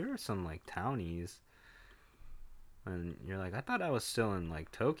 oh, here are some like townies. And you're like, I thought I was still in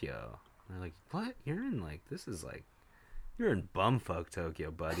like Tokyo. And they're like, what? You're in like, this is like, you're in bumfuck Tokyo,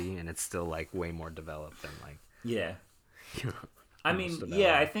 buddy. And it's still like way more developed than like, yeah. I mean, developed.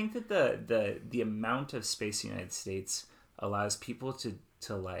 yeah, I think that the amount of space in the United States allows people to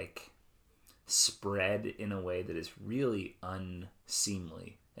like spread in a way that is really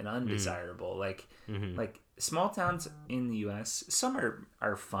unseemly and undesirable. Like small towns in the US, some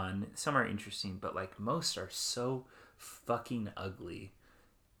are fun, some are interesting, but like most are so fucking ugly.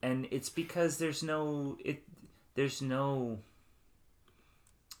 And it's because there's no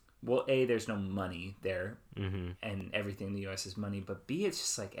well, A, there's no money there, and everything in the US is money, but B, it's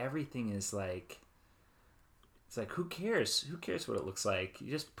just like everything is like, it's like, who cares what it looks like?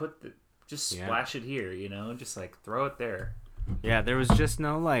 You just splash it here, you know, just like throw it there. Yeah, there was just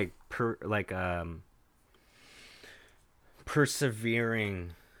no like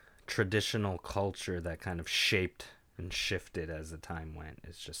persevering traditional culture that kind of shaped and shifted as the time went.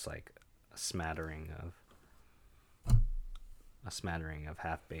 It's just like a smattering of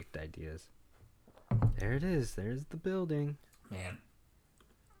half-baked ideas. There it is. There's the building. Man.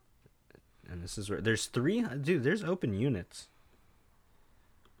 And this is where there's there's open units.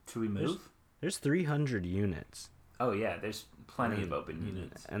 Should we move? There's 300 units. Oh yeah, there's plenty of open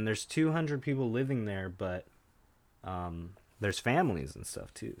units. And there's 200 people living there, but there's families and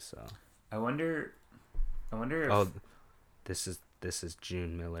stuff too, so I wonder if this is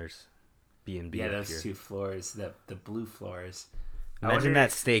June Miller's B&B. Yeah, those two floors, the blue floors. Imagine that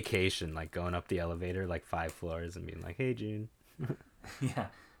staycation, like going up the elevator like 5 floors and being like, "Hey, June." Yeah.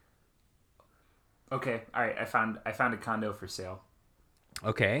 Okay, all right. I found a condo for sale.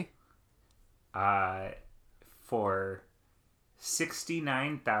 Okay. For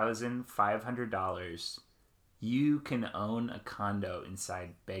 $69,500, you can own a condo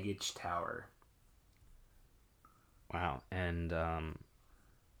inside Begich Tower. Wow. And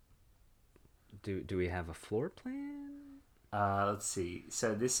do we have a floor plan? Let's see.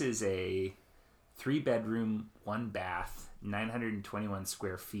 So this is a 3-bedroom, 1-bath, 921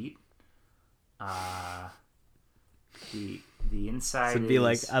 square feet. The inside would be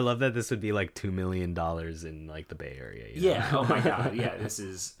like, I love that this would be like $2 million in like the Bay Area. You know? Yeah. Oh my God. Yeah. This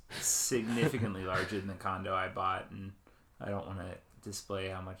is significantly larger than the condo I bought, and I don't want to display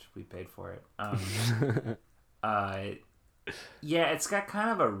how much we paid for it. Yeah, it's got kind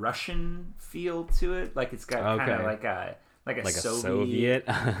of a Russian feel to it. Like it's got kind of like a Soviet.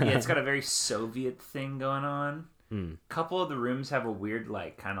 Yeah, it's got a very Soviet thing going on. Couple of the rooms have a weird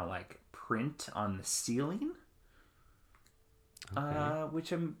like kind of like print on the ceiling. Okay.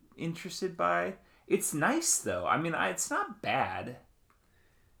 Which I'm interested by. It's nice though. I mean, it's not bad.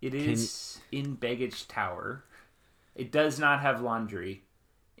 It is in Begich Tower. It does not have laundry.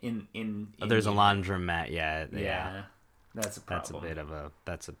 In there's a laundromat. Yeah. That's a problem.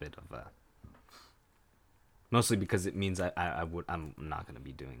 That's a bit of a. Mostly because it means I'm not going to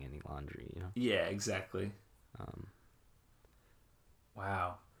be doing any laundry, you know? Yeah, exactly.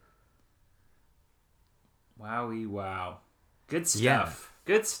 Wow. Wowie wow. Good stuff. Yeah.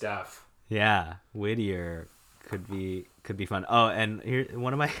 Good stuff. Yeah, Whittier could be fun. Oh, and here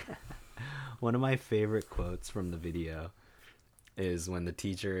one of my favorite quotes from the video is when the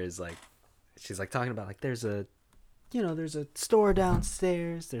teacher is like, she's like talking about like there's a store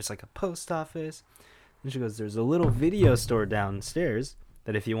downstairs, there's like a post office, and she goes, there's a little video store downstairs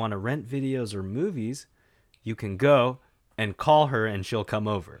that if you want to rent videos or movies, you can go and call her and she'll come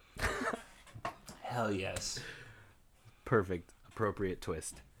over. Hell yes. Perfect, appropriate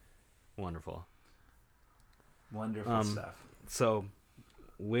twist. Wonderful. Wonderful stuff. So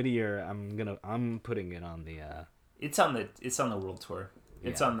Whittier, I'm putting it on the it's on the world tour.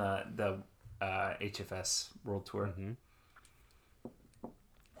 It's on the HFS world tour. Mm-hmm.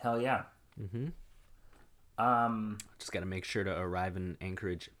 Hell yeah. Mm-hmm. Just got to make sure to arrive in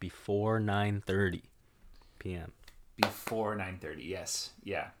Anchorage before 9:30 p.m. Before 9:30, yes.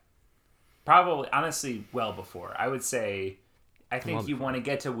 Yeah. Probably, honestly, well before. I would say, I think you want to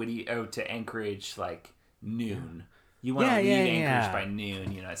get to to Anchorage like noon. You want to leave Anchorage by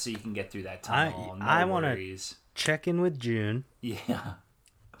noon, so you can get through that tunnel. I want to check in with June. Yeah.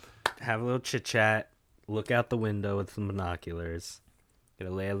 Have a little chit chat. Look out the window with some binoculars. Get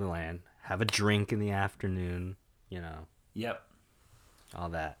a lay of the land. Have a drink in the afternoon. Yep. All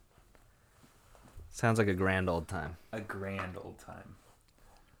that. Sounds like a grand old time. A grand old time.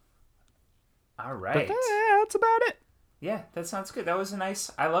 All right. But that's about it. Yeah, that sounds good. That was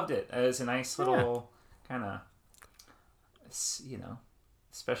I loved it. It was a nice little kind of,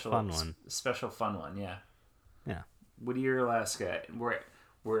 special fun one. Special fun one, yeah. Yeah. Whittier, Alaska.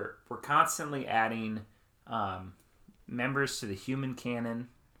 We're constantly adding members to the human canon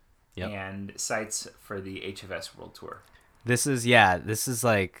and sites for the HFS World Tour. This is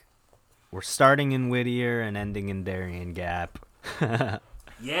like we're starting in Whittier and ending in Darien Gap.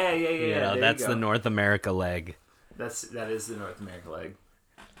 Yeah. That's the North America leg. That is the North America leg.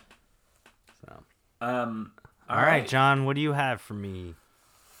 So, all right, John, what do you have for me?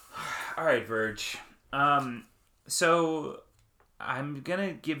 All right, Verge. So I'm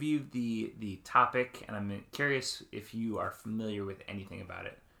gonna give you the topic, and I'm curious if you are familiar with anything about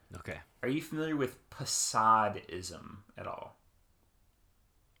it. Okay. Are you familiar with Posadism at all?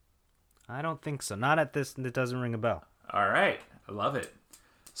 I don't think so. Not at this. It doesn't ring a bell. All right, I love it.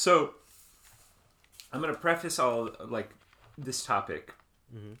 So I'm gonna preface all this topic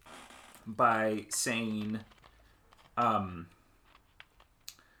by saying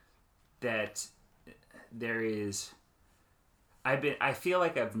that there is. I feel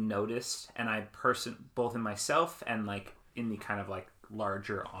like I've noticed, and both in myself and in the kind of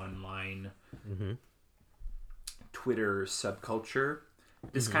larger online Twitter subculture,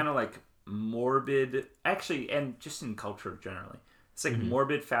 this kind of morbid, actually, and just in culture generally, it's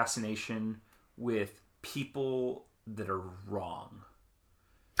morbid fascination with people that are wrong.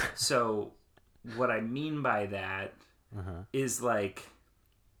 So what I mean by that is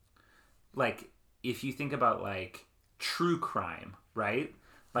if you think about true crime, right?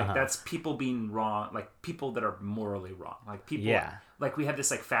 That's people being wrong, people that are morally wrong, people. Yeah. We have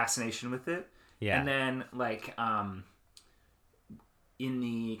this fascination with it. Yeah. And then in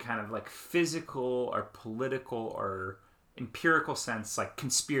the kind of physical or political or empirical sense,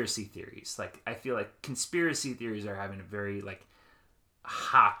 conspiracy theories. I feel conspiracy theories are having a very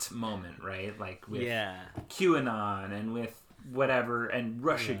hot moment, right? With QAnon and with whatever and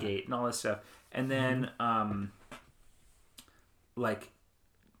Russiagate and all this stuff. And then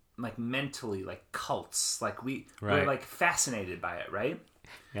mentally cults. We're fascinated by it, right?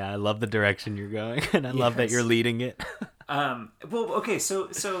 Yeah, I love the direction you're going, and I love that you're leading it. Well, okay, so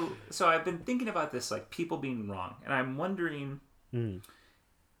I've been thinking about this, people being wrong, and I'm wondering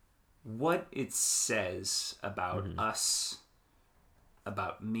what it says about us,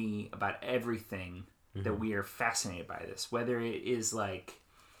 about me, about everything that we are fascinated by this. Whether it is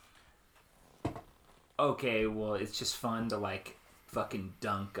okay, well, it's just fun to fucking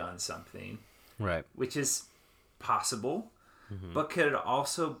dunk on something, right? Which is possible. But could it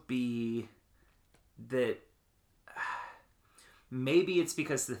also be that maybe it's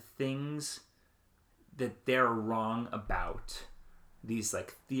because the things that they're wrong about, these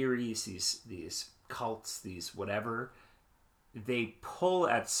theories, these cults, these whatever, they pull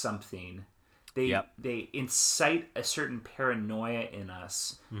at something. They incite a certain paranoia in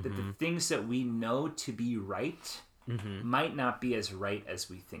us that the things that we know to be right might not be as right as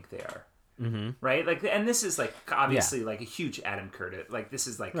we think they are. Right? And this is obviously a huge Adam Curtis. This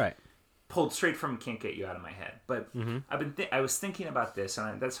is right. pulled straight from Can't Get You Out of My Head. But I was thinking about this,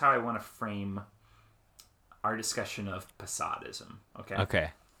 and that's how I want to frame our discussion of Posadism. Okay.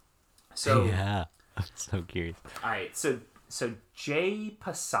 So yeah, I'm so curious. All right. So J.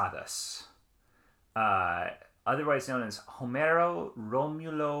 Posadas, otherwise known as Homero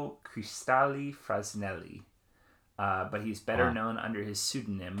Romulo Cristalli Frasnelli, but he's better known under his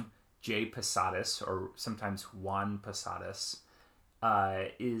pseudonym J. Posadas, or sometimes Juan Posadas,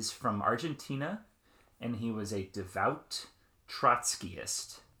 is from Argentina, and he was a devout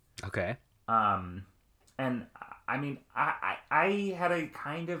Trotskyist. Okay. And I mean, I had a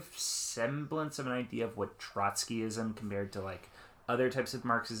kind of semblance of an idea of what Trotskyism compared to like other types of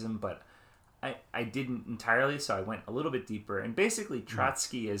Marxism, but I didn't entirely, so I went a little bit deeper. And basically,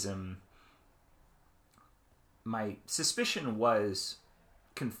 Trotskyism, my suspicion was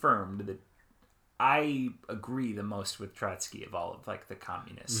confirmed that I agree the most with Trotsky of all of like the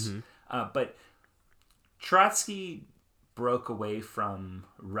communists. But Trotsky broke away from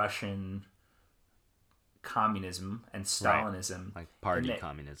Russian communism and Stalinism, like party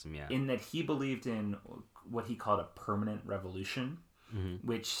communism, in that he believed in what he called a permanent revolution,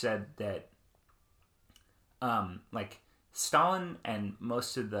 which said that like Stalin and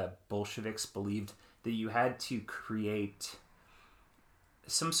most of the Bolsheviks believed that you had to create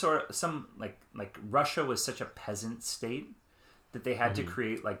like Russia was such a peasant state that they had to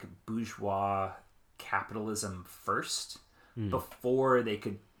create like bourgeois capitalism first before they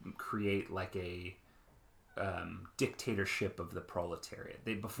could create like a dictatorship of the proletariat.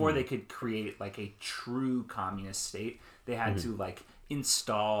 Before they could create like a true communist state, they had to like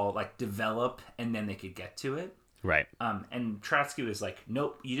install, like develop, and then they could get to it. Right. And Trotsky was like,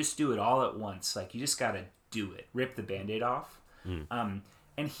 nope, you just do it all at once. Like, you just got to do it. Rip the Band-Aid off.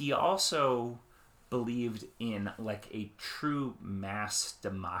 And he also believed in like a true mass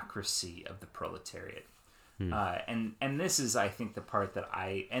democracy of the proletariat. And this is, I think, the part that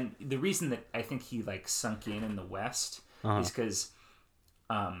and the reason that I think he like sunk in the West is because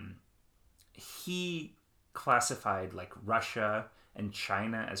he classified like Russia and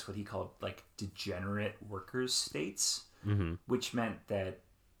China as what he called like degenerate workers' states, which meant that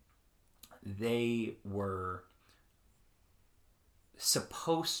they were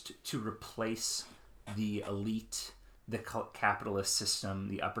supposed to replace the elite, the capitalist system,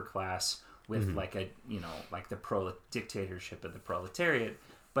 the upper class, with like a, like the dictatorship of the proletariat.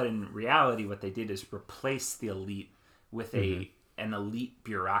 But in reality, what they did is replace the elite with an elite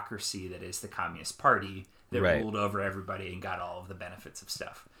bureaucracy that is the Communist Party that ruled over everybody and got all of the benefits of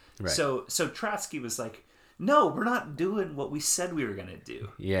stuff. Right. So Trotsky was like, no, we're not doing what we said we were going to do.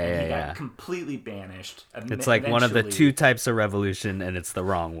 He got completely banished. It's like one of the two types of revolution, and it's the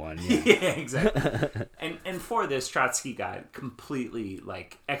wrong one. Yeah, exactly. and for this, Trotsky got completely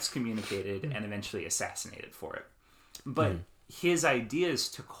like excommunicated and eventually assassinated for it. But his ideas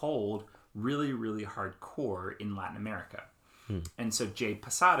took hold really, really hardcore in Latin America. And so J.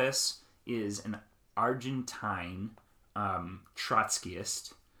 Posadas is an Argentine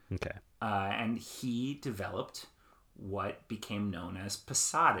Trotskyist. Okay. And he developed what became known as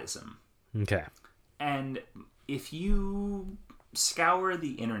Posadism. Okay. And if you scour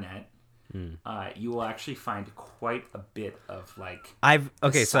the internet, you will actually find quite a bit of like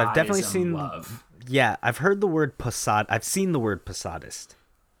so I've definitely seen love. Yeah, I've heard the word I've seen the word Posadist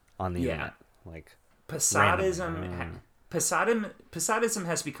on the internet. Like Posadism Posadism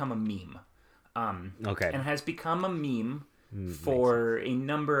has become a meme. And has become a meme for a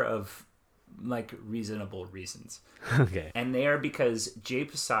number of like reasonable reasons. Okay. And they are because J.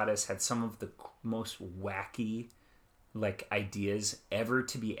 Posadas had some of the most wacky like ideas ever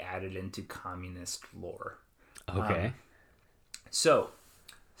to be added into communist lore. Okay. So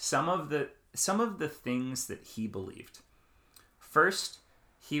some of the things that he believed. First,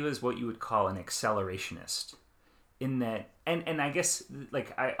 he was what you would call an accelerationist. In that, and I guess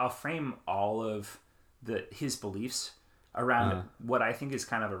like I'll frame all of his beliefs around what I think is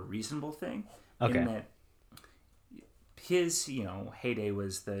kind of a reasonable thing. Okay. In that his heyday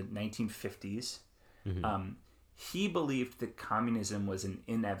was the 1950s. He believed that communism was an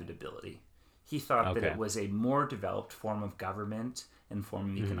inevitability. He thought that it was a more developed form of government and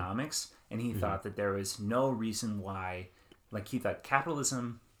form of economics, and he thought that there was no reason why, like he thought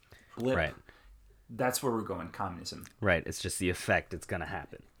capitalism, blip, right. That's where we're going, communism. Right, it's just the effect, it's going to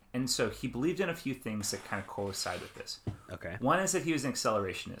happen. And so he believed in a few things that kind of coincide with this. Okay. One is that he was an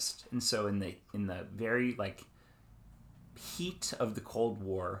accelerationist, and so in the very like heat of the Cold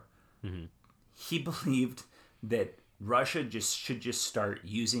War, he believed that Russia should start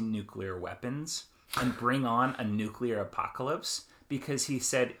using nuclear weapons and bring on a nuclear apocalypse, because he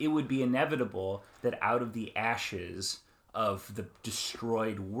said it would be inevitable that out of the ashes of the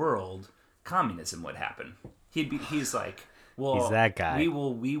destroyed world, communism would happen. He's like, well, he's that guy. we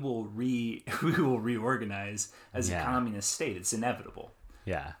will reorganize as a communist state. It's inevitable.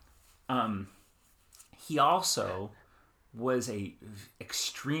 Yeah. He also was a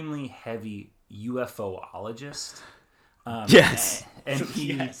extremely heavy UFOologist. Yes. And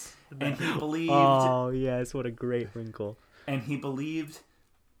he believed. Oh yes, what a great wrinkle. And he believed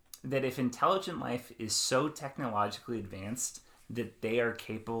that if intelligent life is so technologically advanced that they are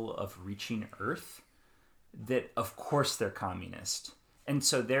capable of reaching Earth, that of course they're communist. And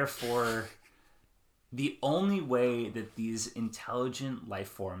so therefore, the only way that these intelligent life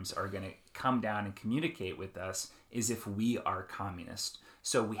forms are going to come down and communicate with us is if we are communist.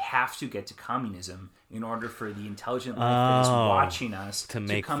 So we have to get to communism in order for the intelligent life that is watching us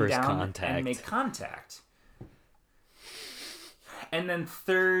to come down contact. and make contact. And then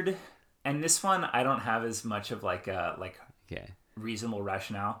third, and this one I don't have as much of like a reasonable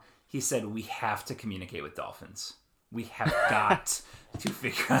rationale. He said we have to communicate with dolphins. We have got to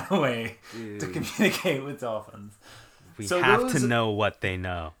figure out a way to communicate with dolphins. We have to know what they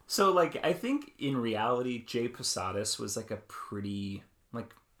know. So, like, I think in reality, Jay Posadist was like a pretty,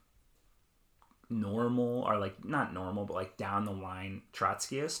 like, normal, or like, not normal, but like down the line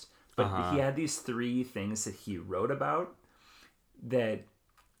Trotskyist. But he had these three things that he wrote about that,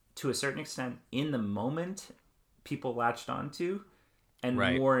 to a certain extent, in the moment, people latched onto. And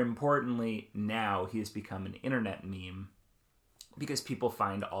more importantly, now he has become an internet meme because people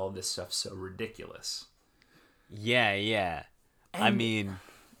find all of this stuff so ridiculous. Yeah. And, I mean...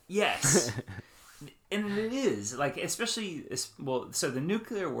 Yes. And it is. Like, especially... Well, so the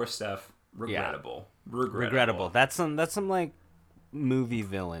nuclear war stuff, regrettable. Yeah. Regrettable. That's some like, movie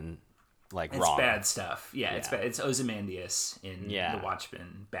villain, like, it's wrong. It's bad stuff. Yeah, it's bad. It's Ozymandias in The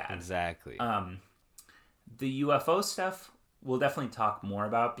Watchmen. Bad. Exactly. The UFO stuff... we'll definitely talk more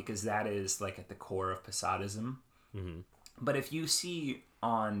about because that is like at the core of Posadism. Mm-hmm. But if you see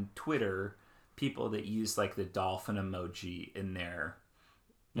on Twitter people that use like the dolphin emoji in their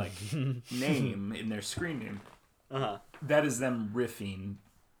like name, in their screen name, that is them riffing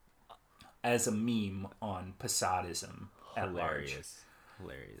as a meme on Posadism at large.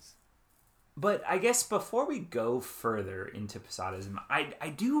 Hilarious. But I guess before we go further into Posadism,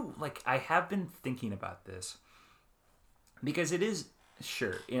 I have been thinking about this. Because it is,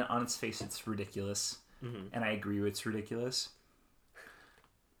 sure, on its face, it's ridiculous. Mm-hmm. And I agree it's ridiculous.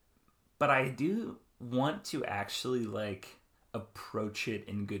 But I do want to actually, like, approach it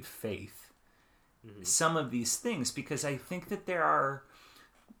in good faith. Mm-hmm. Some of these things, because I think that there are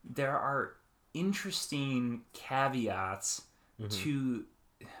interesting caveats to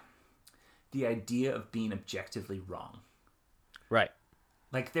the idea of being objectively wrong. Right.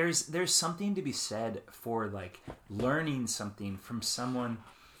 Like, there's something to be said for, like, learning something from someone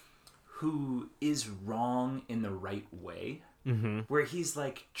who is wrong in the right way. Mm-hmm. Where he's,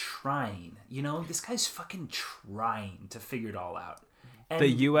 like, trying. You know, this guy's fucking trying to figure it all out. And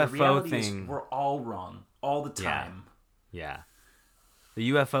the UFO thing is we're all wrong. All the time. Yeah.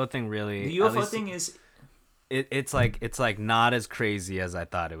 The UFO thing really... The UFO thing is... It's like not as crazy as I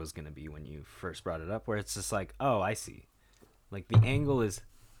thought it was going to be when you first brought it up. Where it's just like, oh, I see. Like, the angle is,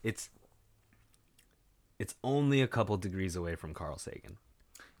 it's only a couple degrees away from Carl Sagan.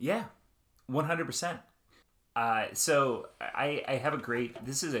 Yeah, 100%. So I have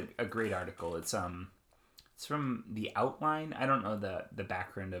this is a great article. It's from The Outline. I don't know the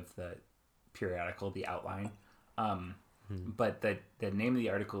background of the periodical, The Outline. But the name of the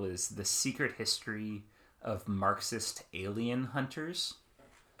article is The Secret History of Marxist Alien Hunters.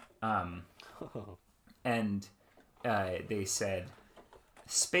 And... they said,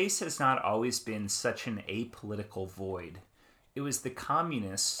 space has not always been such an apolitical void. It was the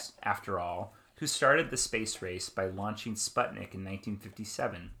communists, after all, who started the space race by launching Sputnik in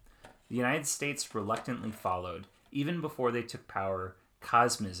 1957. The United States reluctantly followed. Even before they took power,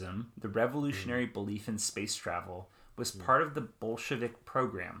 Cosmism, the revolutionary belief in space travel, was part of the Bolshevik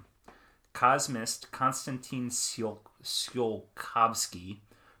program. Cosmist Konstantin Tsiolkovsky,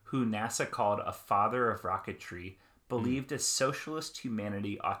 who NASA called a father of rocketry, believed a socialist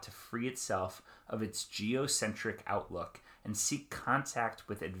humanity ought to free itself of its geocentric outlook and seek contact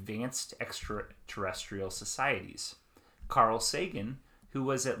with advanced extraterrestrial societies. Carl Sagan, who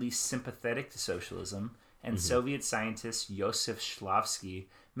was at least sympathetic to socialism, and Soviet scientist Josef Shklovsky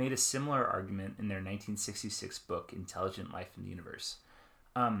made a similar argument in their 1966 book, Intelligent Life in the Universe.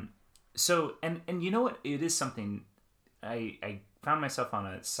 So, and you know what? It is something I found myself on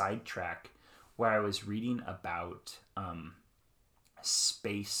a sidetrack where I was reading about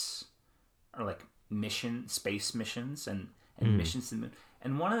space or like space missions and missions to the moon.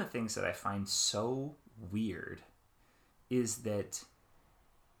 And one of the things that I find so weird is that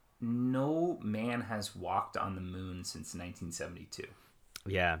no man has walked on the moon since 1972.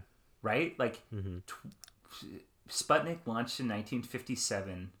 Yeah. Right? Like, Sputnik launched in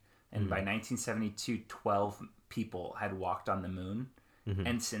 1957, and by 1972, 12 people had walked on the moon.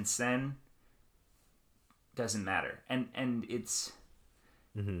 And since then, doesn't matter. And it's...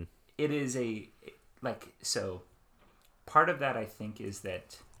 It is a... Like, so... Part of that, I think, is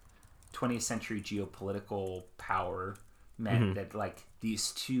that 20th century geopolitical power meant that, like,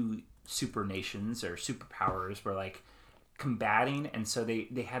 these two super nations or superpowers were, like, combating, and so they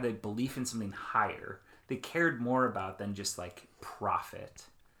had a belief in something higher. They cared more about than just, like, profit.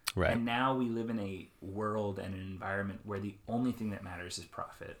 Right. And now we live in a world and an environment where the only thing that matters is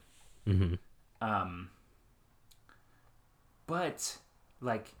profit. But,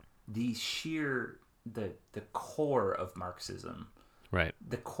 like, the sheer... the core of Marxism, right?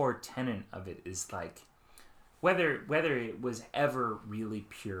 The core tenet of it is like whether it was ever really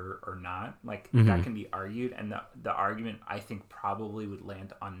pure or not, like that can be argued, and the argument I think probably would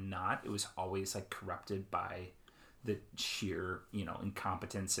land on not. It was always like corrupted by the sheer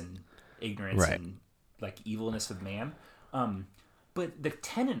incompetence and ignorance and like evilness of man. But the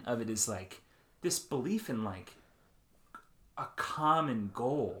tenet of it is like this belief in like a common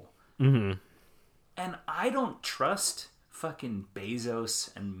goal. And I don't trust fucking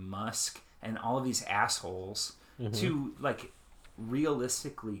Bezos and Musk and all of these assholes to, like,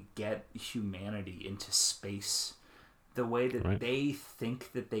 realistically get humanity into space the way that they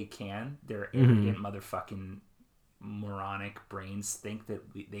think that they can. Their arrogant motherfucking moronic brains think that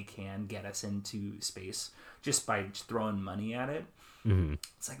they can get us into space just by throwing money at it.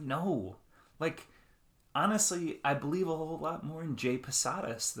 It's like, no. Like, honestly, I believe a whole lot more in Jay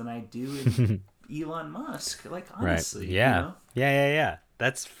Posadist than I do in... Elon Musk, like, honestly. Yeah. Yeah.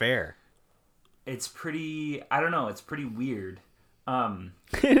 That's fair. It's pretty, I don't know, it's pretty weird. It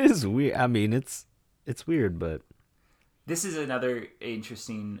is weird. I mean, it's weird, but this is another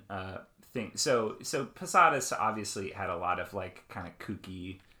interesting thing. So Posadist obviously had a lot of like kind of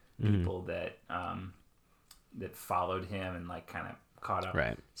kooky people that followed him and like kind of caught up.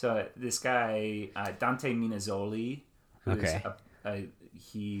 Right. So this guy Dante Minazzoli, who's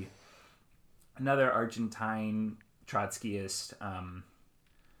another Argentine Trotskyist,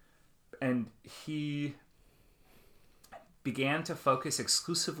 and he began to focus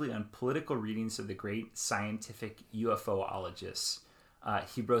exclusively on political readings of the great scientific UFOologists.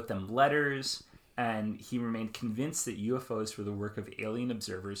 He wrote them letters, and he remained convinced that UFOs were the work of alien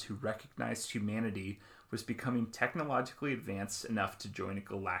observers who recognized humanity was becoming technologically advanced enough to join a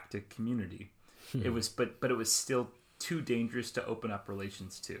galactic community. It was, but it was still too dangerous to open up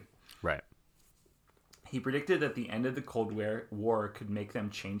relations to. Right. He predicted that the end of the Cold War could make them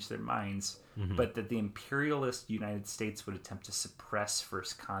change their minds, but that the imperialist United States would attempt to suppress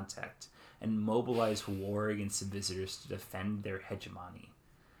first contact and mobilize war against the visitors to defend their hegemony.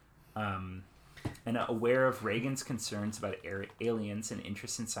 And aware of Reagan's concerns about aliens and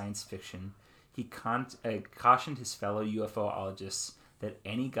interest in science fiction, he cautioned his fellow UFOologists that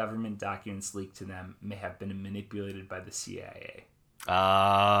any government documents leaked to them may have been manipulated by the CIA.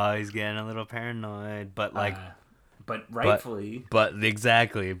 Oh, he's getting a little paranoid, but like, but rightfully, but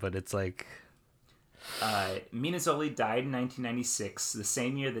exactly, but it's like, Minazzoli died in 1996, the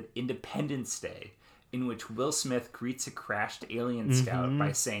same year that Independence Day, in which Will Smith greets a crashed alien scout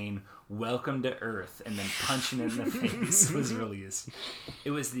by saying "Welcome to Earth" and then punching it in the face, was released. It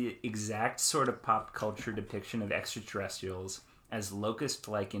was the exact sort of pop culture depiction of extraterrestrials as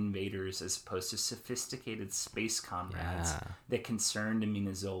locust-like invaders as opposed to sophisticated space comrades that concerned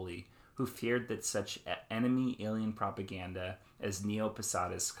Minazzoli, who feared that such enemy alien propaganda, as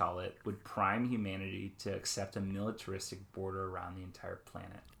neo-Posadists call it, would prime humanity to accept a militaristic border around the entire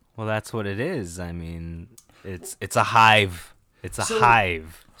planet. Well, that's what it is. I mean, it's a hive. It's a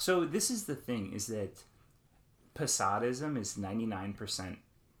hive. So this is the thing, is that Posadism is 99%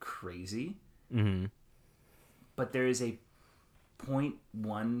 crazy, but there is a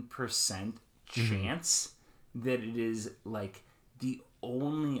 0.1% chance that it is like the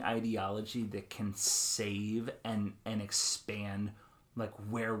only ideology that can save and expand like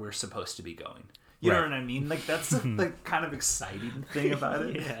where we're supposed to be going. You know what I mean? Like that's the kind of exciting thing about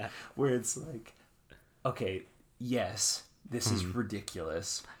it. Yeah. Where it's like, okay, yes, this is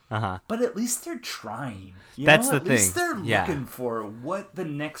ridiculous. But at least they're trying. That's the thing. At least they're looking for what the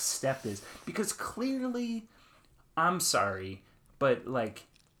next step is. Because clearly, I'm sorry, but like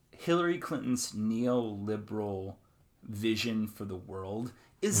Hillary Clinton's neoliberal vision for the world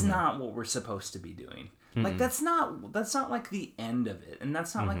is not what we're supposed to be doing. Like that's not like the end of it, and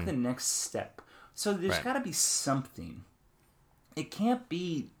that's not like the next step. So there's got to be something. It can't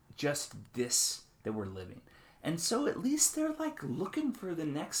be just this that we're living. And so at least they're like looking for the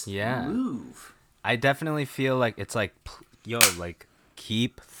next move. I definitely feel like it's like, yo, like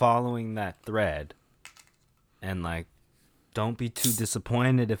keep following that thread, and like don't be too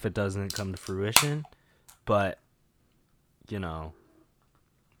disappointed if it doesn't come to fruition. But you know,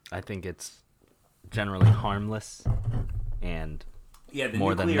 I think it's generally harmless, and the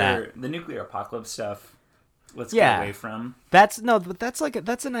more nuclear, than that, the nuclear apocalypse stuff. Let's get away from. That's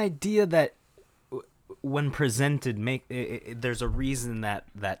that's an idea that, when presented, there's a reason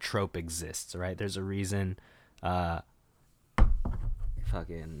that trope exists, right? There's a reason. Fucking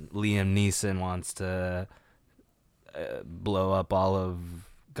Liam Neeson wants to blow up all of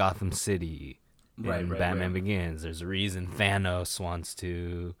Gotham City. In Batman Begins, there's a reason Thanos wants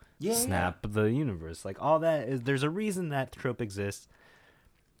to snap the universe. Like all that there's a reason that trope exists.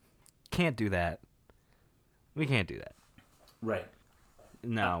 Can't do that. We can't do that. Right.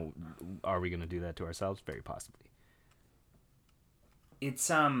 Now, are we going to do that to ourselves? Very possibly. It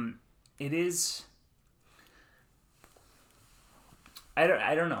is. I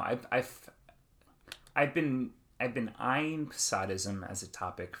don't know. I've been eyeing Posadism as a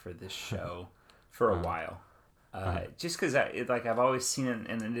topic for this show for a while, just because I've always seen it,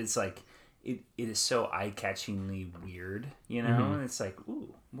 and it is like it is so eye-catchingly weird, you know. And it's like,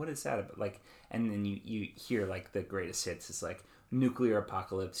 ooh, what is that about? Like, and then you hear like the greatest hits is like nuclear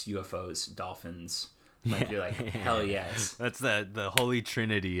apocalypse, UFOs, dolphins. Like you're like, hell yes. That's the holy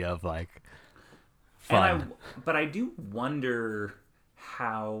trinity of like fun. But I do wonder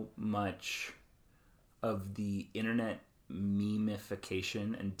how much of the internet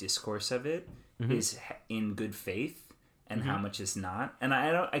memification and discourse of it is in good faith, and how much is not. And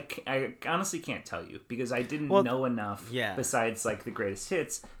I honestly can't tell you, because I didn't know enough besides like the greatest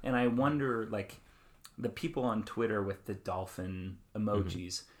hits. And I wonder, like, the people on Twitter with the dolphin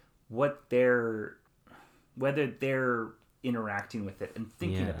emojis, whether they're interacting with it and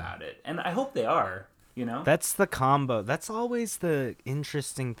thinking about it. And I hope they are, you know? That's the combo. That's always the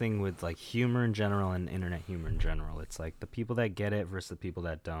interesting thing with like humor in general and internet humor in general. It's like the people that get it versus the people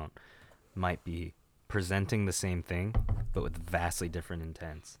that don't might be presenting the same thing, but with vastly different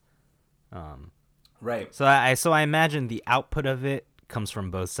intents. Right. So I imagine the output of it comes from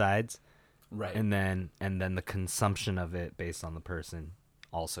both sides. Right. And then the consumption of it based on the person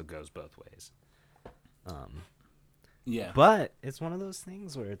also goes both ways. But it's one of those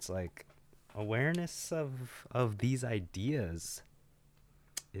things where it's like awareness of these ideas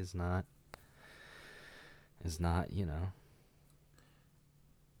is not, you know.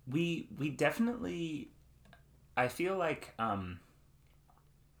 We definitely, I feel like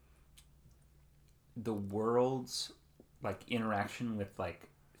the world's like interaction with like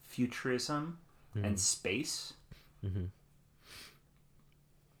futurism and space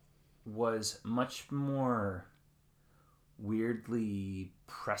was much more weirdly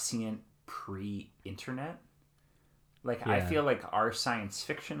prescient pre-internet. Like I feel like our science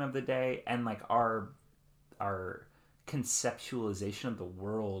fiction of the day and like our conceptualization of the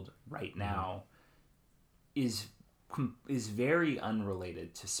world right now is very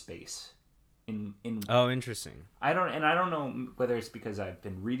unrelated to space. Interesting. I don't know whether it's because I've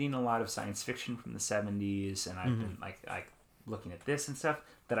been reading a lot of science fiction from the 70s and I've been like looking at this and stuff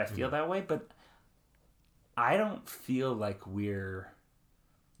that I feel that way, but I don't feel like we're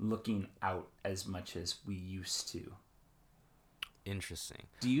looking out as much as we used to. Interesting.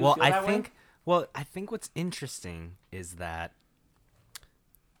 Do you feel that way? Well, I think what's interesting is that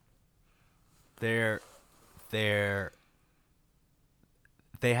they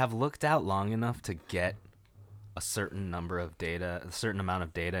have looked out long enough to get a certain amount of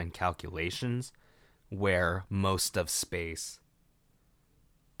data and calculations where most of space,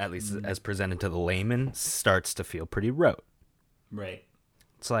 at least as presented to the layman, starts to feel pretty rote. Right.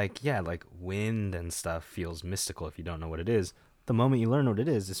 It's like, like wind and stuff feels mystical if you don't know what it is. The moment you learn what it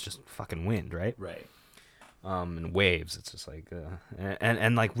is, it's just fucking wind, right? Right. And waves, it's just like,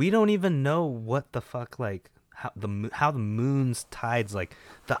 and like we don't even know what the fuck, like how the moon's tides, like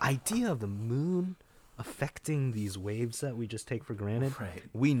the idea of the moon affecting these waves that we just take for granted. Right.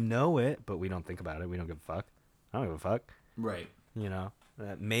 We know it, but we don't think about it. We don't give a fuck. I don't give a fuck. Right. You know,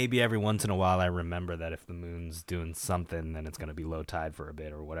 maybe every once in a while I remember that if the moon's doing something, then it's gonna be low tide for a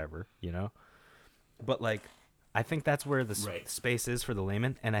bit or whatever. You know, but like. I think that's where the space is for the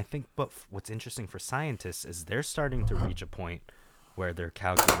layman, and I think what's interesting for scientists is they're starting to reach a point where their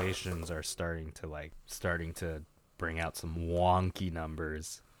calculations are starting to bring out some wonky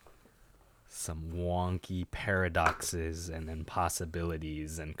numbers, some wonky paradoxes, and then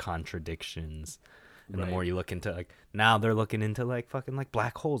possibilities and contradictions. And the more you look into, like, now they're looking into, like, fucking, like,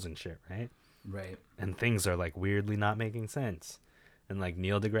 black holes and shit, right? Right. And things are, like, weirdly not making sense. And, like,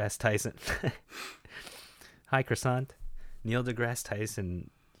 Neil deGrasse Tyson. Hi, Croissant. Neil deGrasse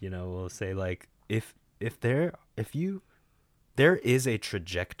Tyson, you know, will say, like, if there is a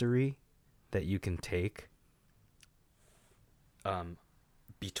trajectory that you can take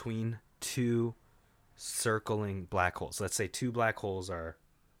between two circling black holes. Let's say two black holes are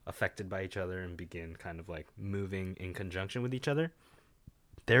affected by each other and begin kind of like moving in conjunction with each other.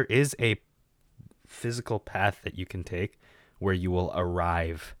 There is a physical path that you can take where you will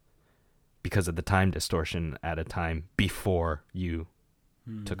arrive because of the time distortion at a time before you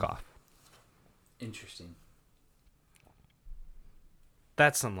took off. Interesting.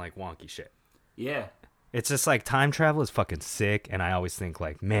 That's some like wonky shit. Yeah. It's just like time travel is fucking sick, and I always think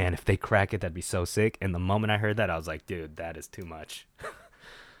like, man, if they crack it, that'd be so sick. And the moment I heard that, I was like, dude, that is too much.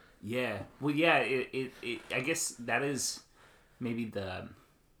 Yeah. Well, yeah, it I guess that is maybe the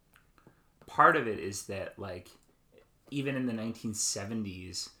part of it is that, like, even in the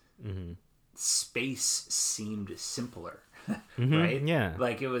 1970s, space seemed simpler, right? Yeah.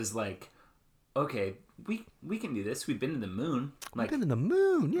 Like, it was like, okay, we can do this. We've been to the moon. Like, We've been to the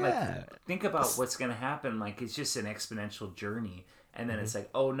moon, yeah. Like, think about what's going to happen. Like, it's just an exponential journey. And then it's like,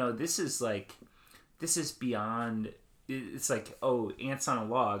 oh, no, this is beyond. It's like, oh, ants on a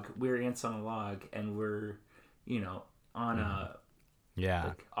log. We're ants on a log, and we're, you know, on a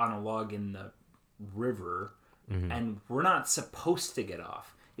like, on a log in the river, and we're not supposed to get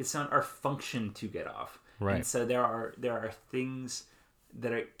off. It's not our function to get off. Right. And so there are things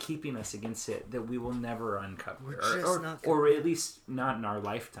that are keeping us against it that we will never uncover, or at least not in our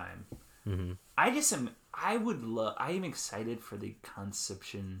lifetime. I am excited for the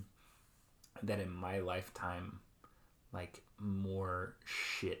conception that in my lifetime, like, more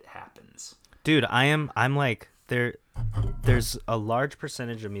shit happens. Dude, I'm like, there's a large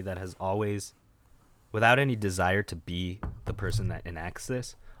percentage of me that has always, without any desire to be the person that enacts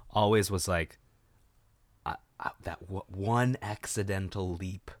this, always was like, one accidental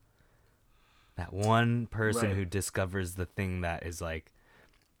leap, that one person who discovers the thing that is like,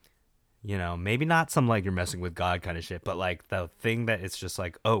 you know, maybe not some like you're messing with God kind of shit, but like the thing that it's just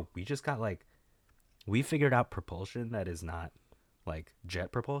like, oh, we just got like, we figured out propulsion that is not like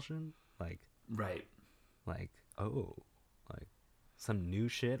jet propulsion, like like, oh, like some new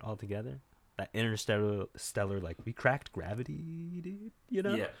shit altogether. That interstellar, like, we cracked gravity, dude, you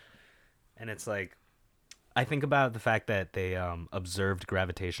know? Yeah. And it's like, I think about the fact that they observed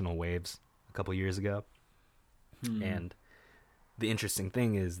gravitational waves a couple years ago. And the interesting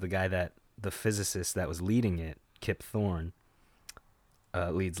thing is the physicist that was leading it, Kip Thorne,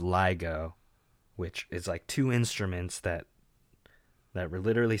 leads LIGO, which is like two instruments that were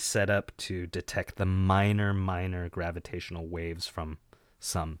literally set up to detect the minor gravitational waves from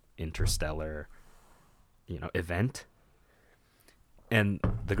some interstellar, you know, event. And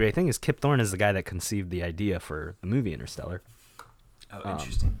the great thing is Kip Thorne is the guy that conceived the idea for the movie Interstellar. Oh,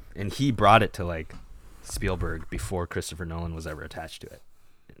 interesting. And he brought it to like Spielberg before Christopher Nolan was ever attached to it,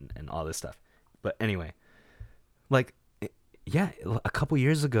 and all this stuff. But anyway, like, yeah, a couple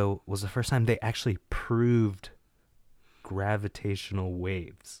years ago was the first time they actually proved gravitational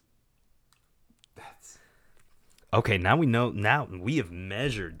waves. That's okay. Now we know. Now we have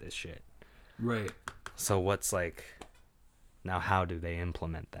measured this shit. right. So what's like? Now, how do they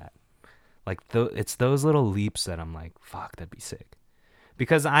implement that? Like, it's those little leaps that I'm like, fuck, that'd be sick.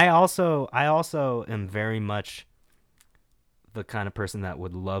 Because I also am very much the kind of person that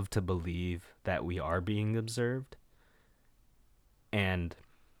would love to believe that we are being observed. And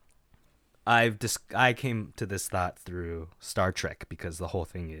I came to this thought through Star Trek, because the whole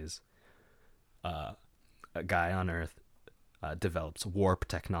thing is a guy on Earth develops warp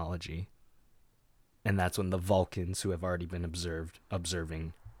technology. And that's when the Vulcans, who have already been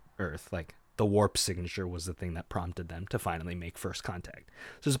observing Earth, like, the warp signature was the thing that prompted them to finally make first contact.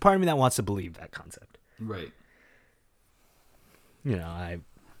 So there's a part of me that wants to believe that concept. Right. You know, I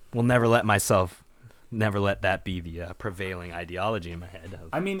will never let that be the prevailing ideology in my head.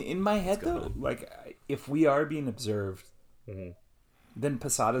 I mean, in my head, though, like, if we are being observed, then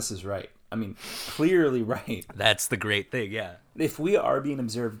Posadist is right. I mean, clearly right. That's the great thing, yeah. If we are being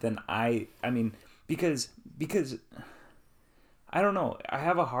observed, then I mean, because I don't know, I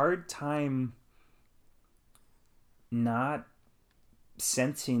have a hard time not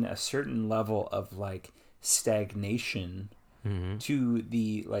sensing a certain level of, like, stagnation to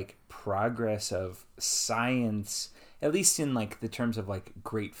the like progress of science, at least in like the terms of like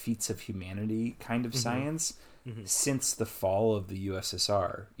great feats of humanity kind of science, since the fall of the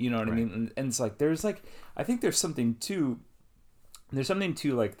USSR. You know what I mean? And it's like there's like I think there's something to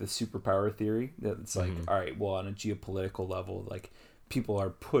like the superpower theory that it's like, all right, well, on a geopolitical level, like people are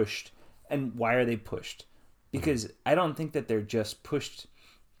pushed, and why are they pushed? Because I don't think that they're just pushed.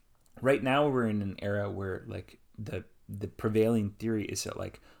 Right now, we're in an era where like the prevailing theory is that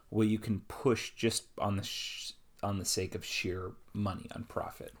like, well, you can push just on the sake of sheer money on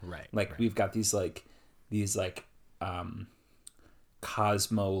profit. Like we've got these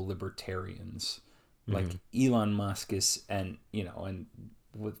cosmo libertarians. Like Elon Musk is, and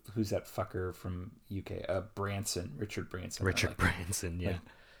who's that fucker from UK? Richard Branson. Yeah.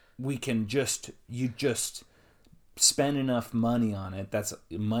 Like, you just spend enough money on it. That's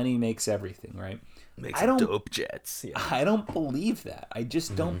money makes everything, right? Makes dope jets. Yeah. I don't believe that. I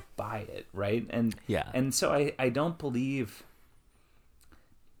just don't buy it, right? And so I don't believe,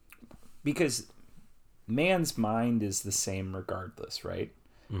 because man's mind is the same regardless, right?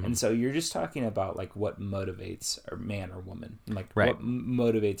 And so you're just talking about like what motivates a man or woman, like what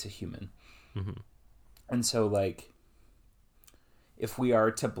motivates a human. And so like, if we are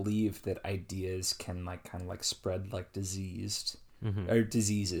to believe that ideas can like kind of like spread like diseases,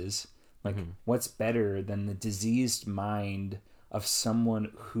 like what's better than the diseased mind of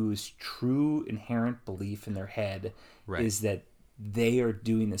someone whose true inherent belief in their head is that they are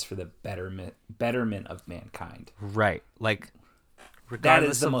doing this for the betterment of mankind. Right. Like, that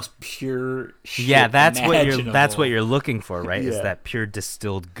is the most pure shit. Yeah, that's what you're looking for, right? Is that pure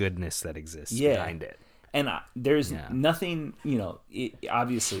distilled goodness that exists behind it. And there's nothing,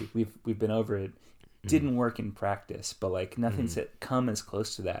 obviously we've been over it. Didn't work in practice, but like nothing's come as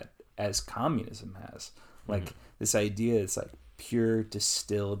close to that as communism has. Like this idea is like pure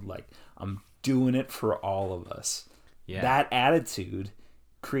distilled, like I'm doing it for all of us. Yeah. That attitude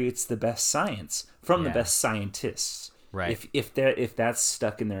creates the best science from the best scientists. Right. If that's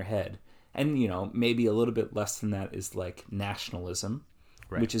stuck in their head. And maybe a little bit less than that is like nationalism,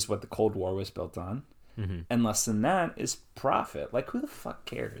 which is what the Cold War was built on. And less than that is profit. Like, who the fuck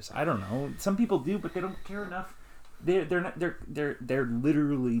cares? I don't know. Some people do, but they don't care enough. They're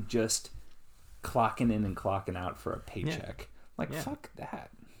literally just clocking in and clocking out for a paycheck. Fuck that.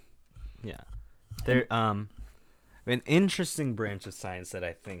 Yeah. There an interesting branch of science that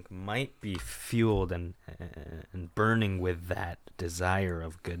I think might be fueled and burning with that desire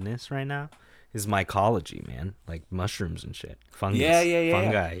of goodness right now is mycology, man. Like mushrooms and shit. Fungus.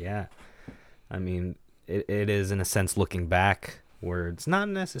 Fungi, yeah. I mean, it is in a sense looking backwards, not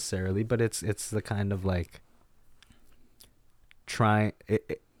necessarily, but it's the kind of like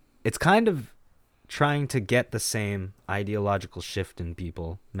it's kind of trying to get the same ideological shift in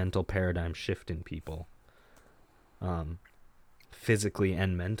people, mental paradigm shift in people, physically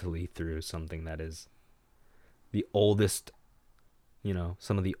and mentally through something that is the oldest,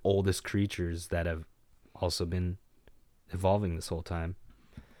 some of the oldest creatures that have also been evolving this whole time.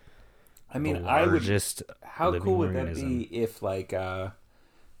 I mean, how cool would that be if, like,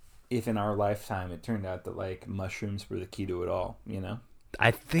 if in our lifetime it turned out that like mushrooms were the key to it all?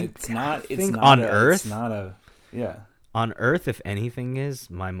 I think it's not on Earth. It's not on Earth. If anything is,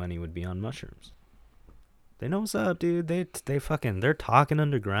 my money would be on mushrooms. They know what's up, dude. They're talking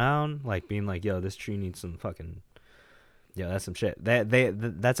underground, like being like, yo, this tree needs some fucking, that's some shit.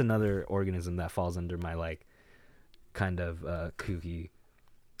 That's another organism that falls under my like kind of kooky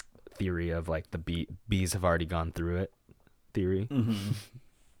theory of like the bees have already gone through it theory.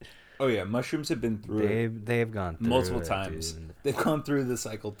 Oh yeah, mushrooms have been through it. They've gone through multiple it, times. Dude. They've gone through the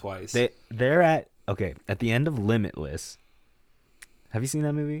cycle twice. They're at the end of Limitless. Have you seen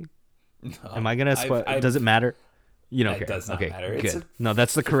that movie? No, am I gonna spoil? Does it matter? You don't care. It does not matter. Good. It's a no,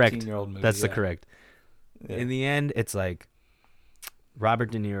 that's the correct. Movie, that's the correct. Yeah. In the end, it's like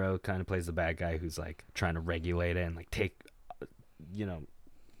Robert De Niro kind of plays the bad guy who's like trying to regulate it and like take,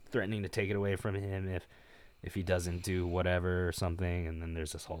 threatening to take it away from him if he doesn't do whatever or something. And then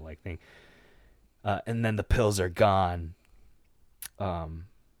there's this whole like thing. And then the pills are gone.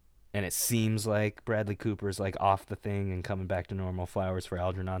 And it seems like Bradley Cooper's like off the thing and coming back to normal, Flowers for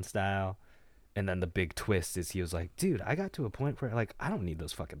Algernon style. And then the big twist is he was like, dude, I got to a point where like I don't need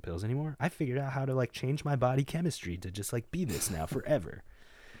those fucking pills anymore. I figured out how to like change my body chemistry to just like be this now forever.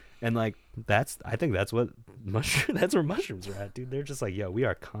 And like I think that's where mushrooms are at, dude. They're just like, yo,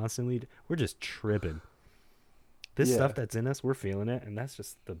 we're just tripping. This stuff that's in us, we're feeling it, and that's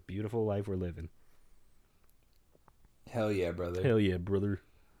just the beautiful life we're living. Hell yeah, brother. Hell yeah, brother.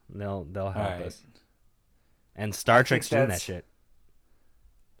 They'll help us. And Star Trek's doing that that's- shit.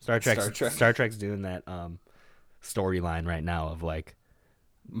 Star Trek. Star Trek's doing that storyline right now of like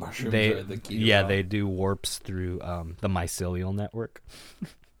Mushrooms they are the key to it all. they do warps through the mycelial network.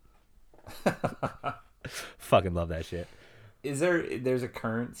 Fucking love that shit. There's a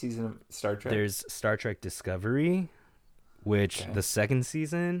current season of Star Trek? There's Star Trek Discovery, which Okay. the second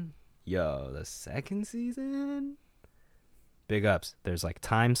season, big ups. There's like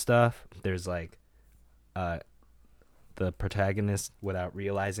time stuff. There's like the protagonist, without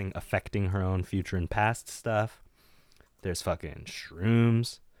realizing, affecting her own future and past stuff. There's fucking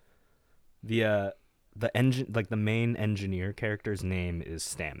shrooms. The engine, like the main engineer character's name is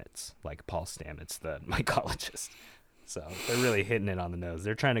Stamets, like Paul Stamets, the mycologist. So they're really hitting it on the nose.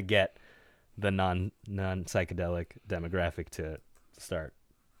 They're trying to get the non psychedelic demographic to start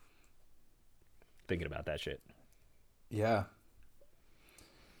thinking about that shit. Yeah.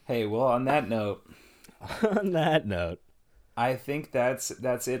 Hey, well, on that note, On that note, I think that's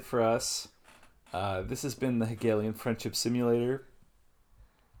it for us. This has been the Hegelian Friendship Simulator.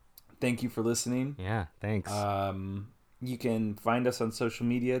 Thank you for listening. yeah, thanks. You can find us on social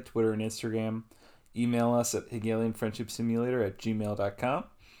media, Twitter and Instagram. Email us at hegelianfriendshipsimulator@gmail.com.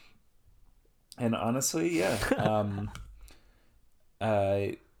 And honestly, yeah.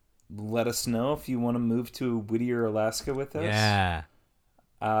 Let us know if you want to move to Whittier, Alaska with us. Yeah,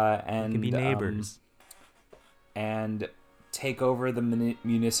 And we can be neighbors. And take over the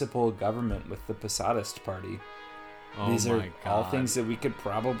municipal government with the Posadist party. These are all things that we could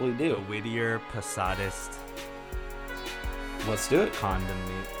probably do. The Whittier Posadist Let's do it. communium.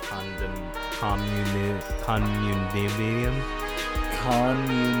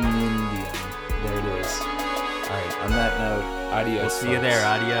 Communium. There it is. All right. On that note, adios. We'll see you folks. there.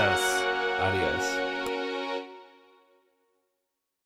 Adios. Adios.